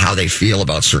passion about how they feel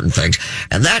about certain things.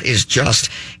 And that is just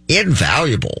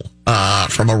invaluable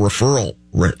from a referral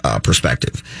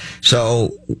perspective.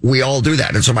 So we all do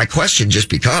that. And so my question just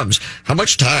becomes, how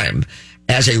much time,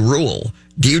 as a rule,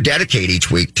 do you dedicate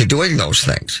each week to doing those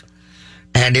things?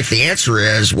 And if the answer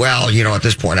is, well, at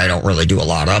this point, I don't really do a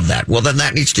lot of that, well, then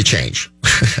that needs to change.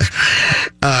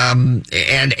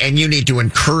 And you need to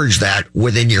encourage that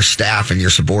within your staff and your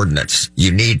subordinates.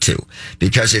 You need to,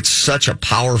 because it's such a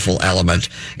powerful element.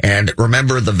 And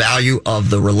remember, the value of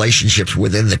the relationships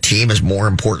within the team is more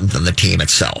important than the team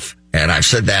itself. And I've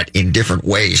said that in different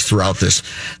ways throughout this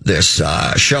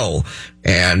show.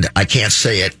 And I can't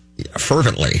say it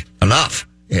fervently enough.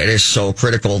 It is so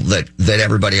critical that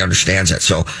everybody understands it.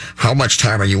 So how much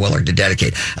time are you willing to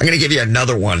dedicate? I'm going to give you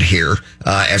another one here,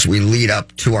 as we lead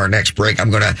up to our next break. I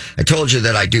told you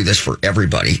that I do this for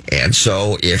everybody. And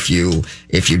so if you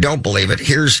don't believe it,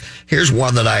 here's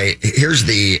one that here's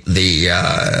the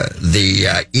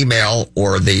email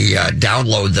or the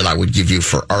download that I would give you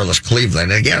for Arliss Cleveland.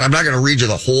 And again, I'm not going to read you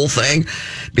the whole thing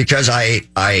because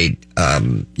it's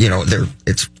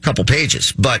a couple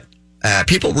pages, but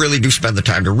people really do spend the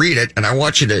time to read it, and I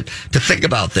want you to think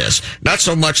about this. Not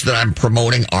so much that I'm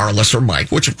promoting Arliss or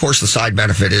Mike, which of course the side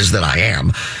benefit is that I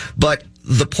am, but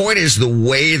the point is the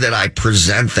way that I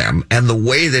present them and the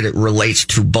way that it relates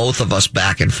to both of us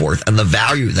back and forth, and the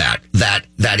value that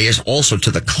is also to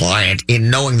the client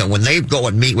in knowing that when they go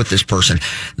and meet with this person,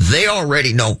 they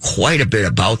already know quite a bit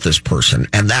about this person.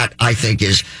 And that, I think,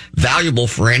 is valuable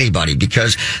for anybody,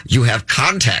 because you have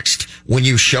context when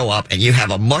you show up and you have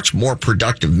a much more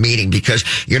productive meeting, because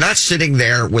you're not sitting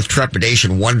there with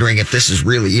trepidation wondering if this is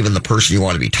really even the person you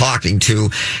want to be talking to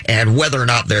and whether or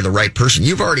not they're the right person.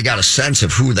 You've already got a sense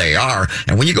of who they are.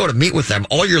 And when you go to meet with them,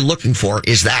 all you're looking for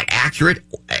is that accurate.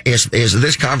 Is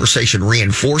this conversation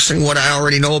reinforcing what I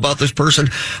already know about this person,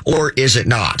 or is it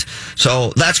not?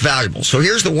 So that's valuable. So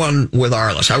here's the one with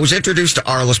Arliss. I was introduced to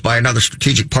Arliss by another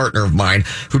strategic partner of mine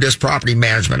who does property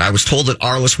management. I was told that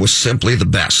Arliss was simply the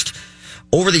best.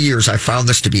 Over the years, I found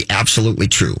this to be absolutely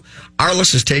true.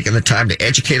 Arliss has taken the time to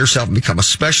educate herself and become a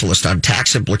specialist on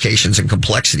tax implications and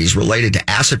complexities related to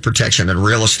asset protection and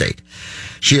real estate.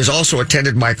 She has also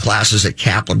attended my classes at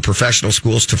Kaplan Professional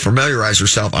Schools to familiarize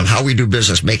herself on how we do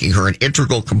business, making her an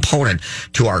integral component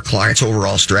to our clients'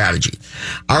 overall strategy.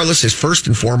 Arliss is first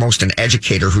and foremost an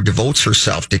educator who devotes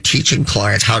herself to teaching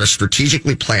clients how to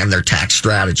strategically plan their tax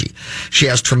strategy. She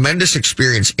has tremendous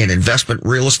experience in investment,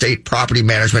 real estate, property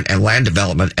management, and land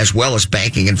development, as well as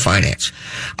banking and finance.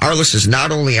 Arliss is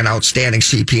not only an outstanding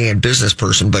CPA and business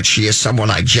person, but she is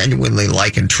someone I genuinely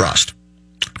like and trust.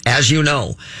 As you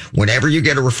know, whenever you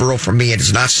get a referral from me, it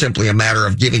is not simply a matter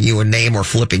of giving you a name or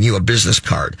flipping you a business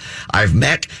card. I've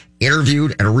met,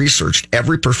 interviewed, and researched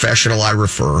every professional I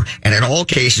refer, and in all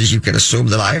cases, you can assume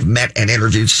that I have met and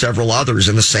interviewed several others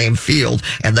in the same field,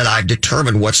 and that I've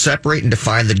determined what separate and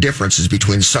define the differences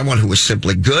between someone who is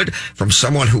simply good from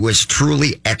someone who is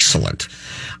truly excellent.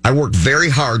 I work very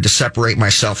hard to separate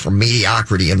myself from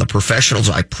mediocrity, and the professionals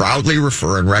I proudly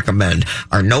refer and recommend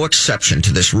are no exception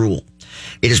to this rule.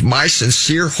 It is my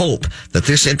sincere hope that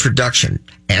this introduction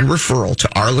and referral to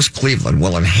Arliss Cleveland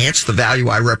will enhance the value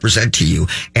I represent to you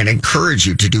and encourage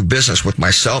you to do business with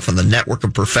myself and the network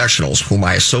of professionals whom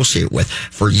I associate with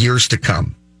for years to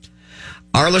come.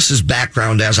 Arliss's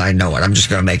background as I know it, I'm just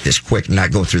going to make this quick and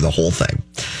not go through the whole thing.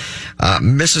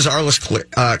 Mrs. Arliss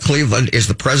Cleveland is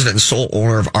the president and sole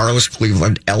owner of Arliss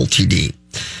Cleveland Ltd.,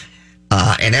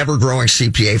 an ever-growing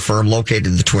CPA firm located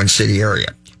in the Twin City area,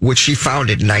 which she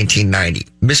founded in 1990.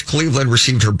 Miss Cleveland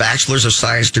received her Bachelor's of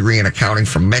Science degree in accounting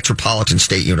from Metropolitan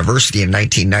State University in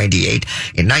 1998.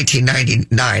 In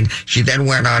 1999, she then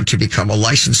went on to become a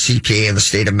licensed CPA in the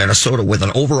state of Minnesota with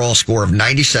an overall score of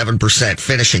 97%,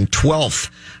 finishing 12th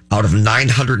out of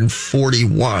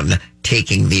 941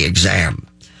 taking the exam.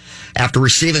 After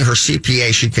receiving her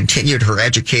CPA, she continued her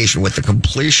education with the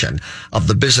completion of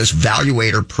the Business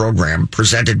Valuator program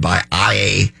presented by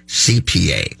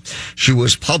IACPA. She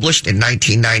was published in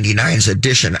 1999's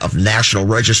edition of National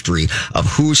Registry of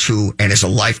Who's Who and is a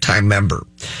lifetime member.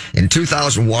 In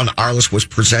 2001, Arliss was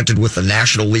presented with the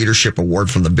National Leadership Award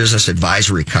from the Business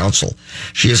Advisory Council.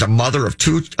 She is a mother of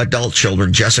 2 adult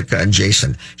children, Jessica and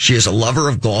Jason. She is a lover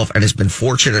of golf and has been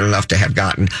fortunate enough to have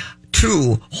gotten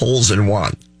 2 holes in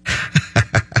one.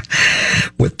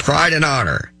 With pride and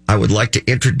honor, I would like to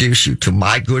introduce you to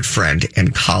my good friend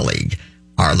and colleague,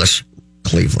 Arliss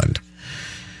Cleveland.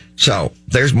 So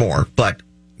there's more, but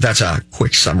that's a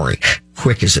quick summary,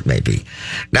 quick as it may be.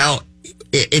 Now,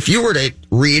 if you were to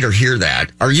read or hear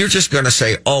that, are you just going to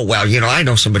say, oh, well, I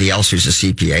know somebody else who's a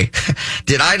CPA?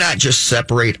 Did I not just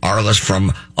separate Arliss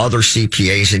from other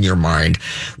CPAs in your mind?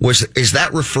 Is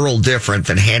that referral different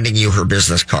than handing you her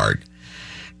business card?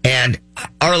 And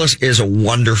Arliss is a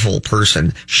wonderful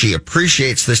person. She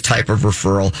appreciates this type of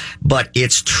referral, but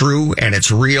it's true and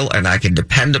it's real and I can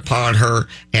depend upon her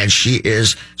and she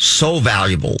is so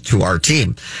valuable to our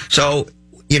team. So,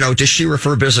 does she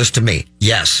refer business to me?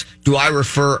 Yes. Do I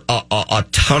refer a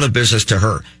ton of business to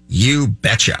her? You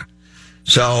betcha.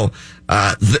 So,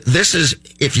 this is,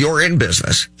 if you're in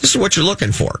business, this is what you're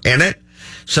looking for, isn't it?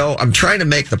 So I'm trying to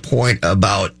make the point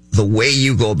about the way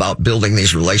you go about building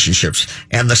these relationships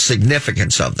and the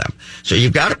significance of them. So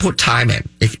you've got to put time in.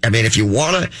 If you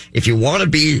want to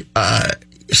be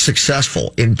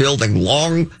successful in building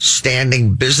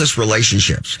long-standing business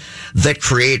relationships that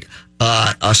create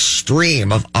a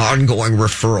stream of ongoing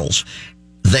referrals,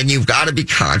 then you've got to be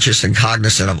conscious and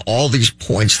cognizant of all these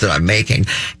points that I'm making.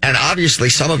 And obviously,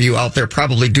 some of you out there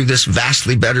probably do this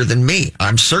vastly better than me.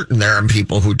 I'm certain there are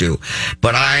people who do.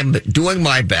 But I'm doing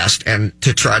my best and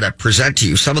to try to present to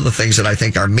you some of the things that I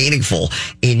think are meaningful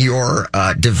in your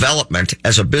development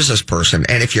as a business person.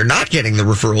 And if you're not getting the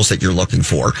referrals that you're looking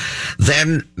for,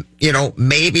 then,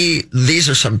 maybe these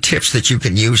are some tips that you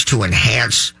can use to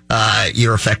enhance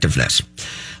your effectiveness.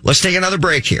 Let's take another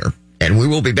break here. And we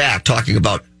will be back talking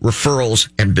about referrals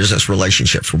and business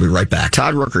relationships. We'll be right back.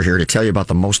 Todd Rooker here to tell you about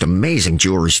the most amazing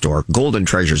jewelry store, Golden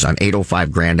Treasures on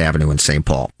 805 Grand Avenue in St.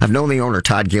 Paul. I've known the owner,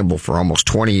 Todd Gimble, for almost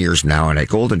 20 years now, and at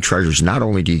Golden Treasures, not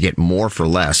only do you get more for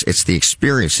less, it's the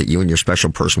experience that you and your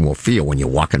special person will feel when you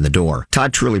walk in the door.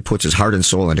 Todd truly puts his heart and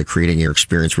soul into creating your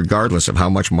experience regardless of how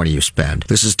much money you spend.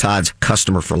 This is Todd's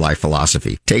customer for life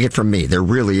philosophy. Take it from me, there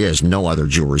really is no other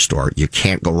jewelry store. You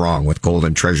can't go wrong with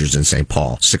Golden Treasures in St.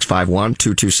 Paul.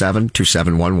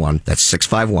 651-227-2711. That's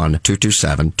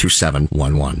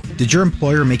 651-227-2711. Did your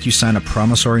employer make you sign a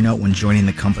promissory note when joining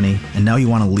the company, and now you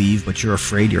want to leave, but you're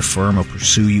afraid your firm will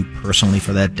pursue you personally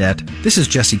for that debt? This is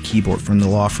Jesse Keyboard from the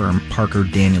law firm Parker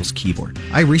Daniels Keyboard.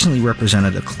 I recently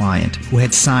represented a client who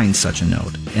had signed such a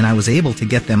note, and I was able to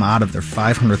get them out of their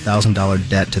 $500,000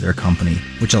 debt to their company,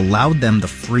 which allowed them the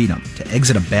freedom to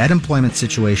exit a bad employment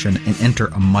situation and enter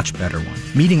a much better one.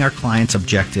 Meeting our clients'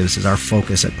 objectives is our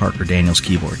focus at Parker Daniels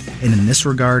Keyboard, and in this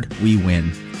regard, we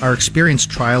win. Our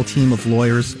experienced trial team of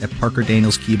lawyers at Parker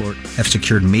Daniels Keyboard have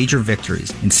secured major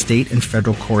victories in state and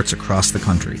federal courts across the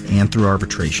country and through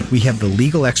arbitration. We have the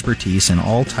legal expertise in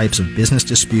all types of business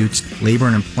disputes, labor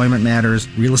and employment matters,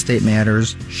 real estate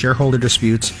matters, shareholder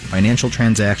disputes, financial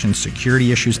transactions,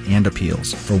 security issues, and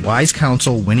appeals. For wise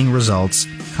counsel, winning results,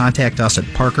 contact us at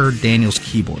Parker Daniels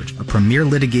Keyboard, a premier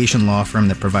litigation law firm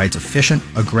that provides efficient,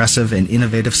 aggressive, and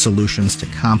innovative solutions to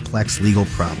complex legal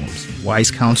problems.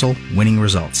 Wise counsel, winning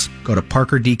results. Go to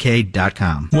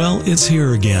parkerdk.com. Well, it's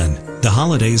here again. The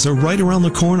holidays are right around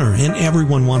the corner, and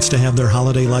everyone wants to have their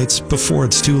holiday lights before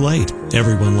it's too late.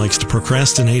 Everyone likes to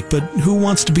procrastinate, but who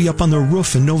wants to be up on the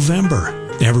roof in November?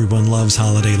 Everyone loves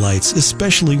holiday lights,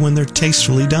 especially when they're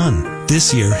tastefully done.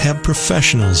 This year, have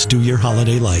professionals do your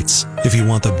holiday lights. If you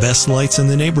want the best lights in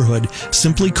the neighborhood,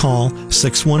 simply call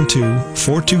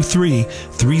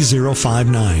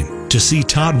 612-423-3059. To see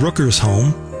Todd Rooker's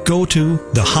home, go to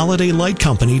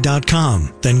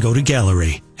theholidaylightcompany.com, then go to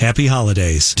Gallery. Happy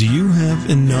holidays. Do you have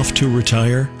enough to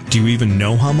retire? Do you even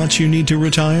know how much you need to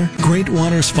retire? Great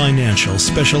Waters Financial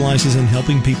specializes in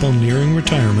helping people nearing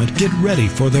retirement get ready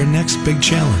for their next big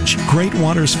challenge. Great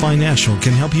Waters Financial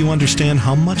can help you understand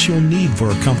how much you'll need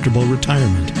for a comfortable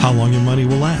retirement, how long your money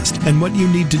will last, and what you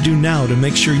need to do now to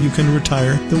make sure you can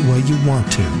retire the way you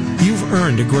want to. You've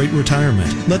earned a great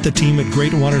retirement. Let the team at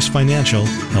Great Waters Financial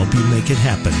help you make it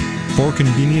happen. 4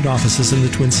 convenient offices in the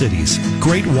Twin Cities.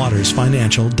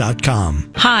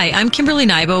 GreatWatersFinancial.com. Hi, I'm Kimberly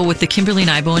Nybo with the Kimberly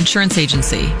Nybo Insurance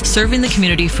Agency, serving the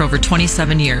community for over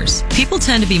 27 years. People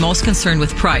tend to be most concerned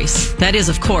with price. That is,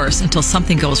 of course, until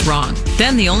something goes wrong.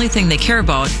 Then the only thing they care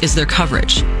about is their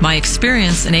coverage. My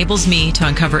experience enables me to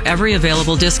uncover every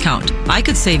available discount. I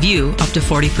could save you up to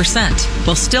 40%,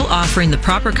 while still offering the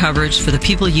proper coverage for the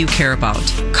people you care about.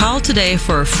 Call today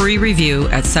for a free review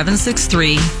at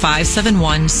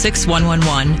 763-571-6111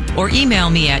 or email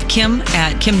me at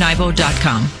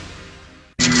kim@kimnybo.com.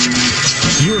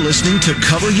 You're listening to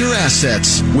Cover Your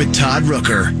Assets with Todd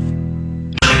Rooker.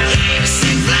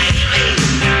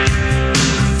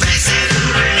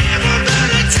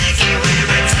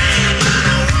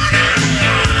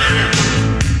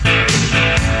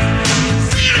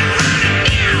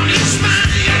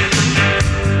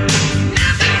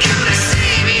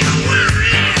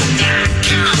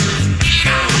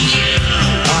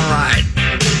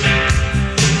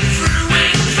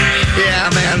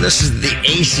 This is the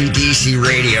AC/DC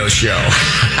radio show.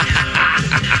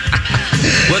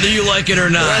 Whether you like it or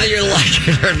not. Whether you like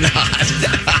it or not.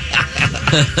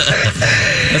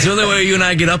 That's the only way you and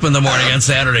I get up in the morning on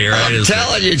Saturday, right? I'm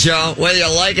telling you, Joe, whether you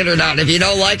like it or not. If you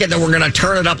don't like it, then we're going to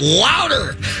turn it up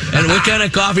louder. And what kind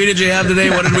of coffee did you have today?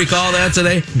 What did we call that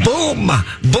today? Boom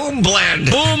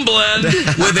blend. Boom blend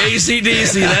with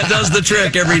AC/DC. That does the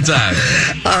trick every time.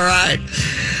 All right.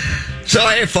 So,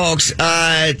 hey, folks,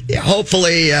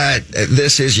 hopefully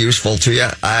this is useful to you.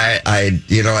 I,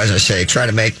 as I say, try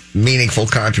to make meaningful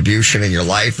contribution in your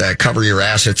life. That Cover Your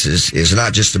Assets is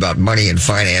not just about money and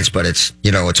finance, but it's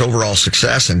overall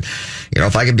success. And,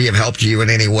 if I can be of help to you in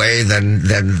any way,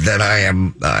 then I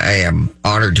am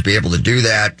honored to be able to do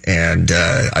that. And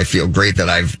I feel great that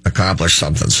I've accomplished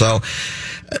something. So,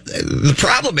 the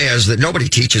problem is that nobody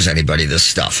teaches anybody this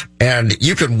stuff. And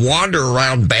you can wander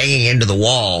around banging into the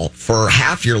wall for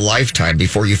half your lifetime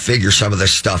before you figure some of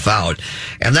this stuff out.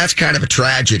 And that's kind of a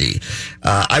tragedy.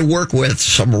 I work with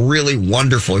some really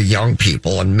wonderful young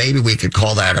people, and maybe we could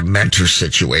call that a mentor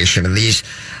situation. And these,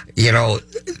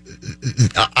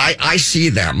 I see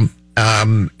them,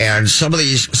 and some of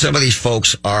these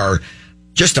folks are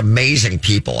just amazing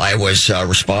people. I was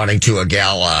responding to a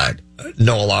gal,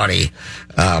 Noelani,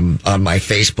 on my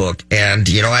Facebook, and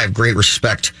I have great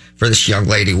respect for this young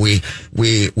lady. We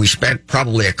spent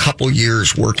probably a couple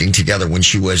years working together when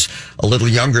she was a little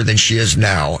younger than she is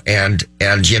now, and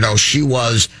she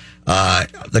was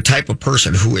the type of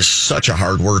person who is such a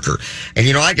hard worker.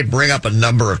 And I could bring up a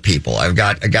number of people. I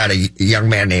got a young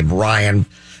man named Ryan.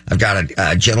 I've got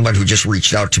a gentleman who just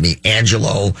reached out to me,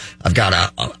 Angelo. I've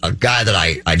got a guy that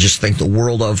I just think the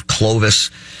world of,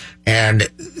 Clovis. And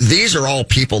these are all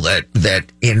people that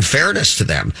in fairness to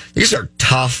them, these are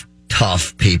tough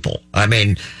people. I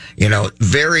mean,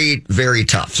 very, very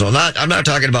tough. So I'm not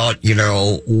talking about,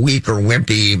 weak or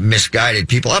wimpy, misguided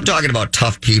people. I'm talking about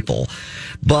tough people,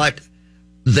 but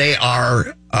they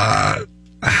are, I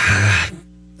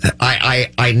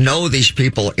know these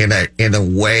people in a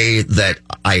way that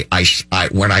I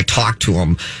when I talk to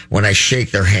them, when I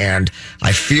shake their hand,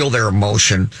 I feel their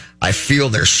emotion. I feel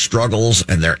their struggles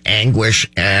and their anguish.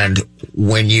 And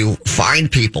when you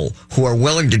find people who are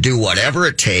willing to do whatever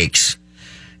it takes,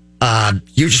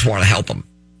 you just want to help them.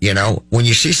 When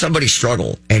you see somebody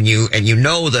struggle and you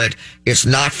know that it's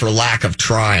not for lack of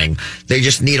trying, they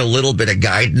just need a little bit of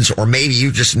guidance, or maybe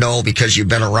you just know because you've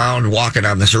been around walking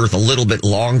on this earth a little bit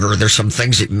longer, there's some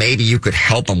things that maybe you could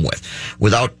help them with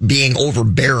without being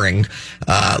overbearing,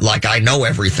 like I know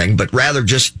everything, but rather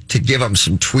just to give them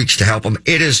some tweaks to help them.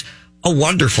 It is a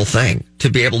wonderful thing to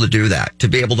be able to do that, to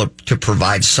be able to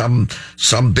provide some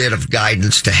bit of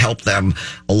guidance to help them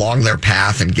along their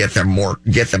path and get them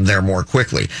there more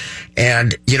quickly.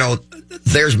 And,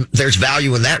 there's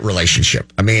value in that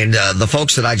relationship. I mean, the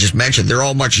folks that I just mentioned, they're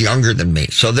all much younger than me.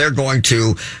 So they're going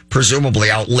to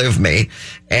presumably outlive me.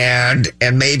 And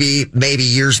maybe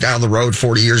years down the road,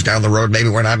 40 years down the road, maybe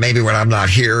when I'm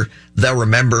not here, they'll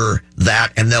remember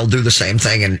that and they'll do the same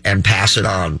thing and pass it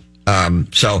on.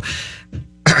 So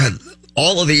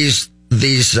all of these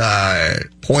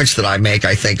points that I make,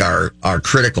 I think are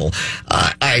critical.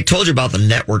 I told you about the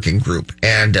networking group,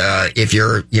 and if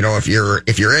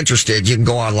you're interested, you can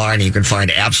go online and you can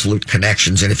find Absolute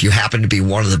Connections. And if you happen to be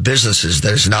one of the businesses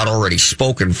that is not already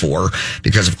spoken for,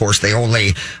 because of course they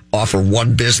only offer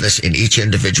one business in each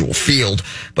individual field,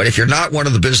 but if you're not one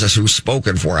of the business who's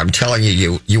spoken for, I'm telling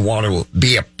you, you want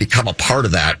to become a part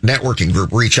of that networking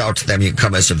group. Reach out to them. You can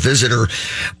come as a visitor,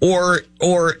 or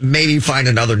maybe find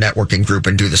another networking group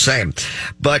and do the same.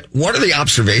 But one of the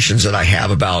observations that I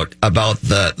have about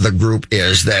the group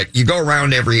is that you go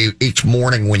around each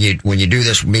morning when you do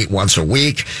this, meet once a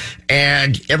week,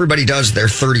 and everybody does their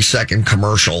 30-second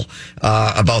commercial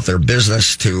about their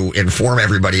business to inform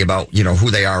everybody about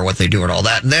who they are, what they do, and all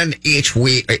that. And then each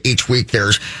week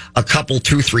there's a couple,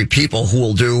 2-3 people who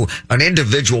will do an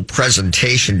individual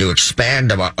presentation to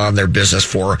expand on their business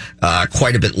for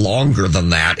quite a bit longer than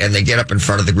that, and they get up in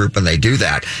front of the group and they do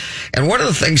that. And one of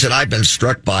the things that I've been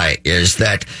struck by is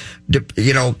that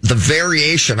the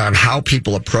variation on how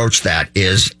people approach that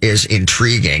is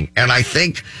intriguing. And I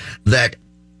think that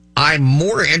I'm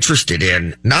more interested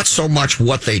in not so much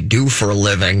what they do for a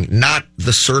living, not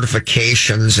the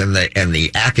certifications and the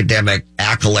academic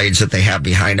accolades that they have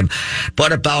behind them,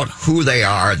 but about who they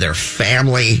are, their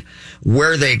family,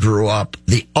 where they grew up,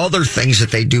 the other things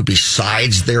that they do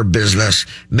besides their business,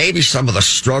 maybe some of the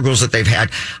struggles that they've had.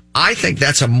 I think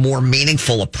that's a more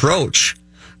meaningful approach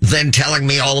than telling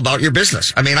me all about your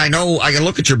business. I mean, I know I can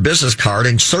look at your business card,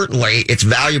 and certainly it's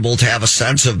valuable to have a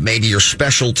sense of maybe your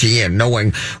specialty and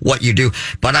knowing what you do.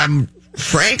 But I'm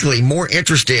frankly more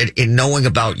interested in knowing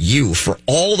about you for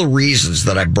all the reasons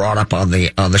that I brought up on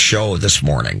the show this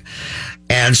morning.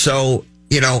 And so,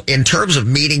 in terms of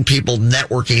meeting people,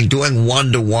 networking, doing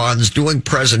one-to-ones, doing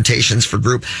presentations for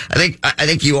group, I think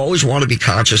you always want to be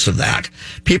conscious of that.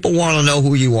 People want to know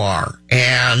who you are.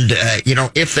 And,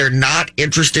 if they're not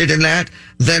interested in that,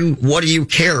 then what do you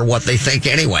care what they think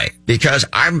anyway? Because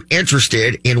I'm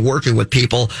interested in working with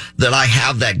people that I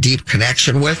have that deep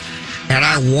connection with, and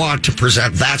I want to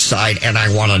present that side, and I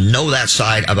want to know that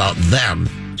side about them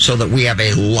so that we have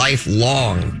a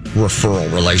lifelong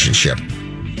referral relationship.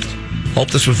 Hope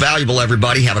this was valuable,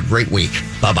 everybody. Have a great week.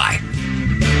 Bye-bye.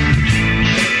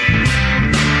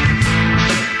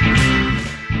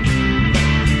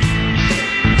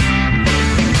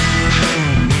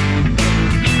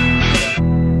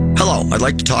 Hello, I'd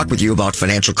like to talk with you about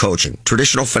financial coaching.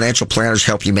 Traditional financial planners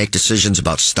help you make decisions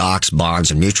about stocks,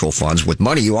 bonds, and mutual funds with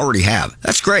money you already have.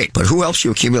 That's great, but who helps you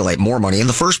accumulate more money in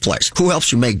the first place? Who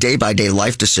helps you make day-by-day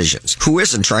life decisions? Who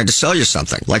isn't trying to sell you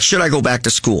something? Like, should I go back to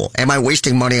school? Am I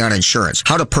wasting money on insurance?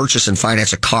 How to purchase and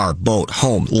finance a car, boat,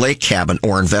 home, lake cabin,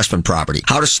 or investment property?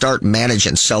 How to start, manage,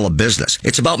 and sell a business?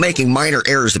 It's about making minor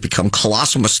errors that become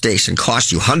colossal mistakes and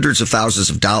cost you hundreds of thousands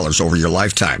of dollars over your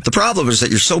lifetime. The problem is that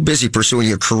you're so busy pursuing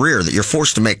your career that you're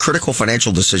forced to make critical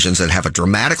financial decisions that have a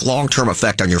dramatic long-term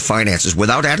effect on your finances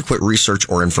without adequate research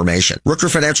or information. Rooker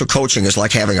Financial Coaching is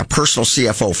like having a personal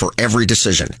CFO for every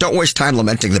decision. Don't waste time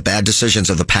lamenting the bad decisions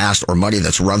of the past or money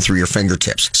that's run through your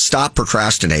fingertips. Stop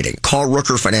procrastinating. Call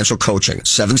Rooker Financial Coaching,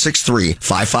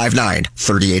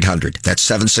 763-559-3800. That's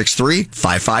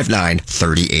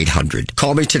 763-559-3800.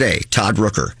 Call me today, Todd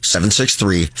Rooker,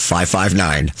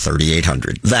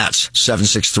 763-559-3800. That's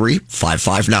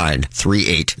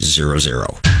 763-559-3800.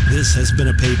 This has been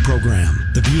a paid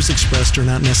program. The views expressed are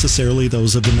not necessarily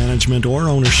those of the management or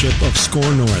ownership of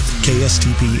Score North,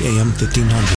 KSTP AM 1500.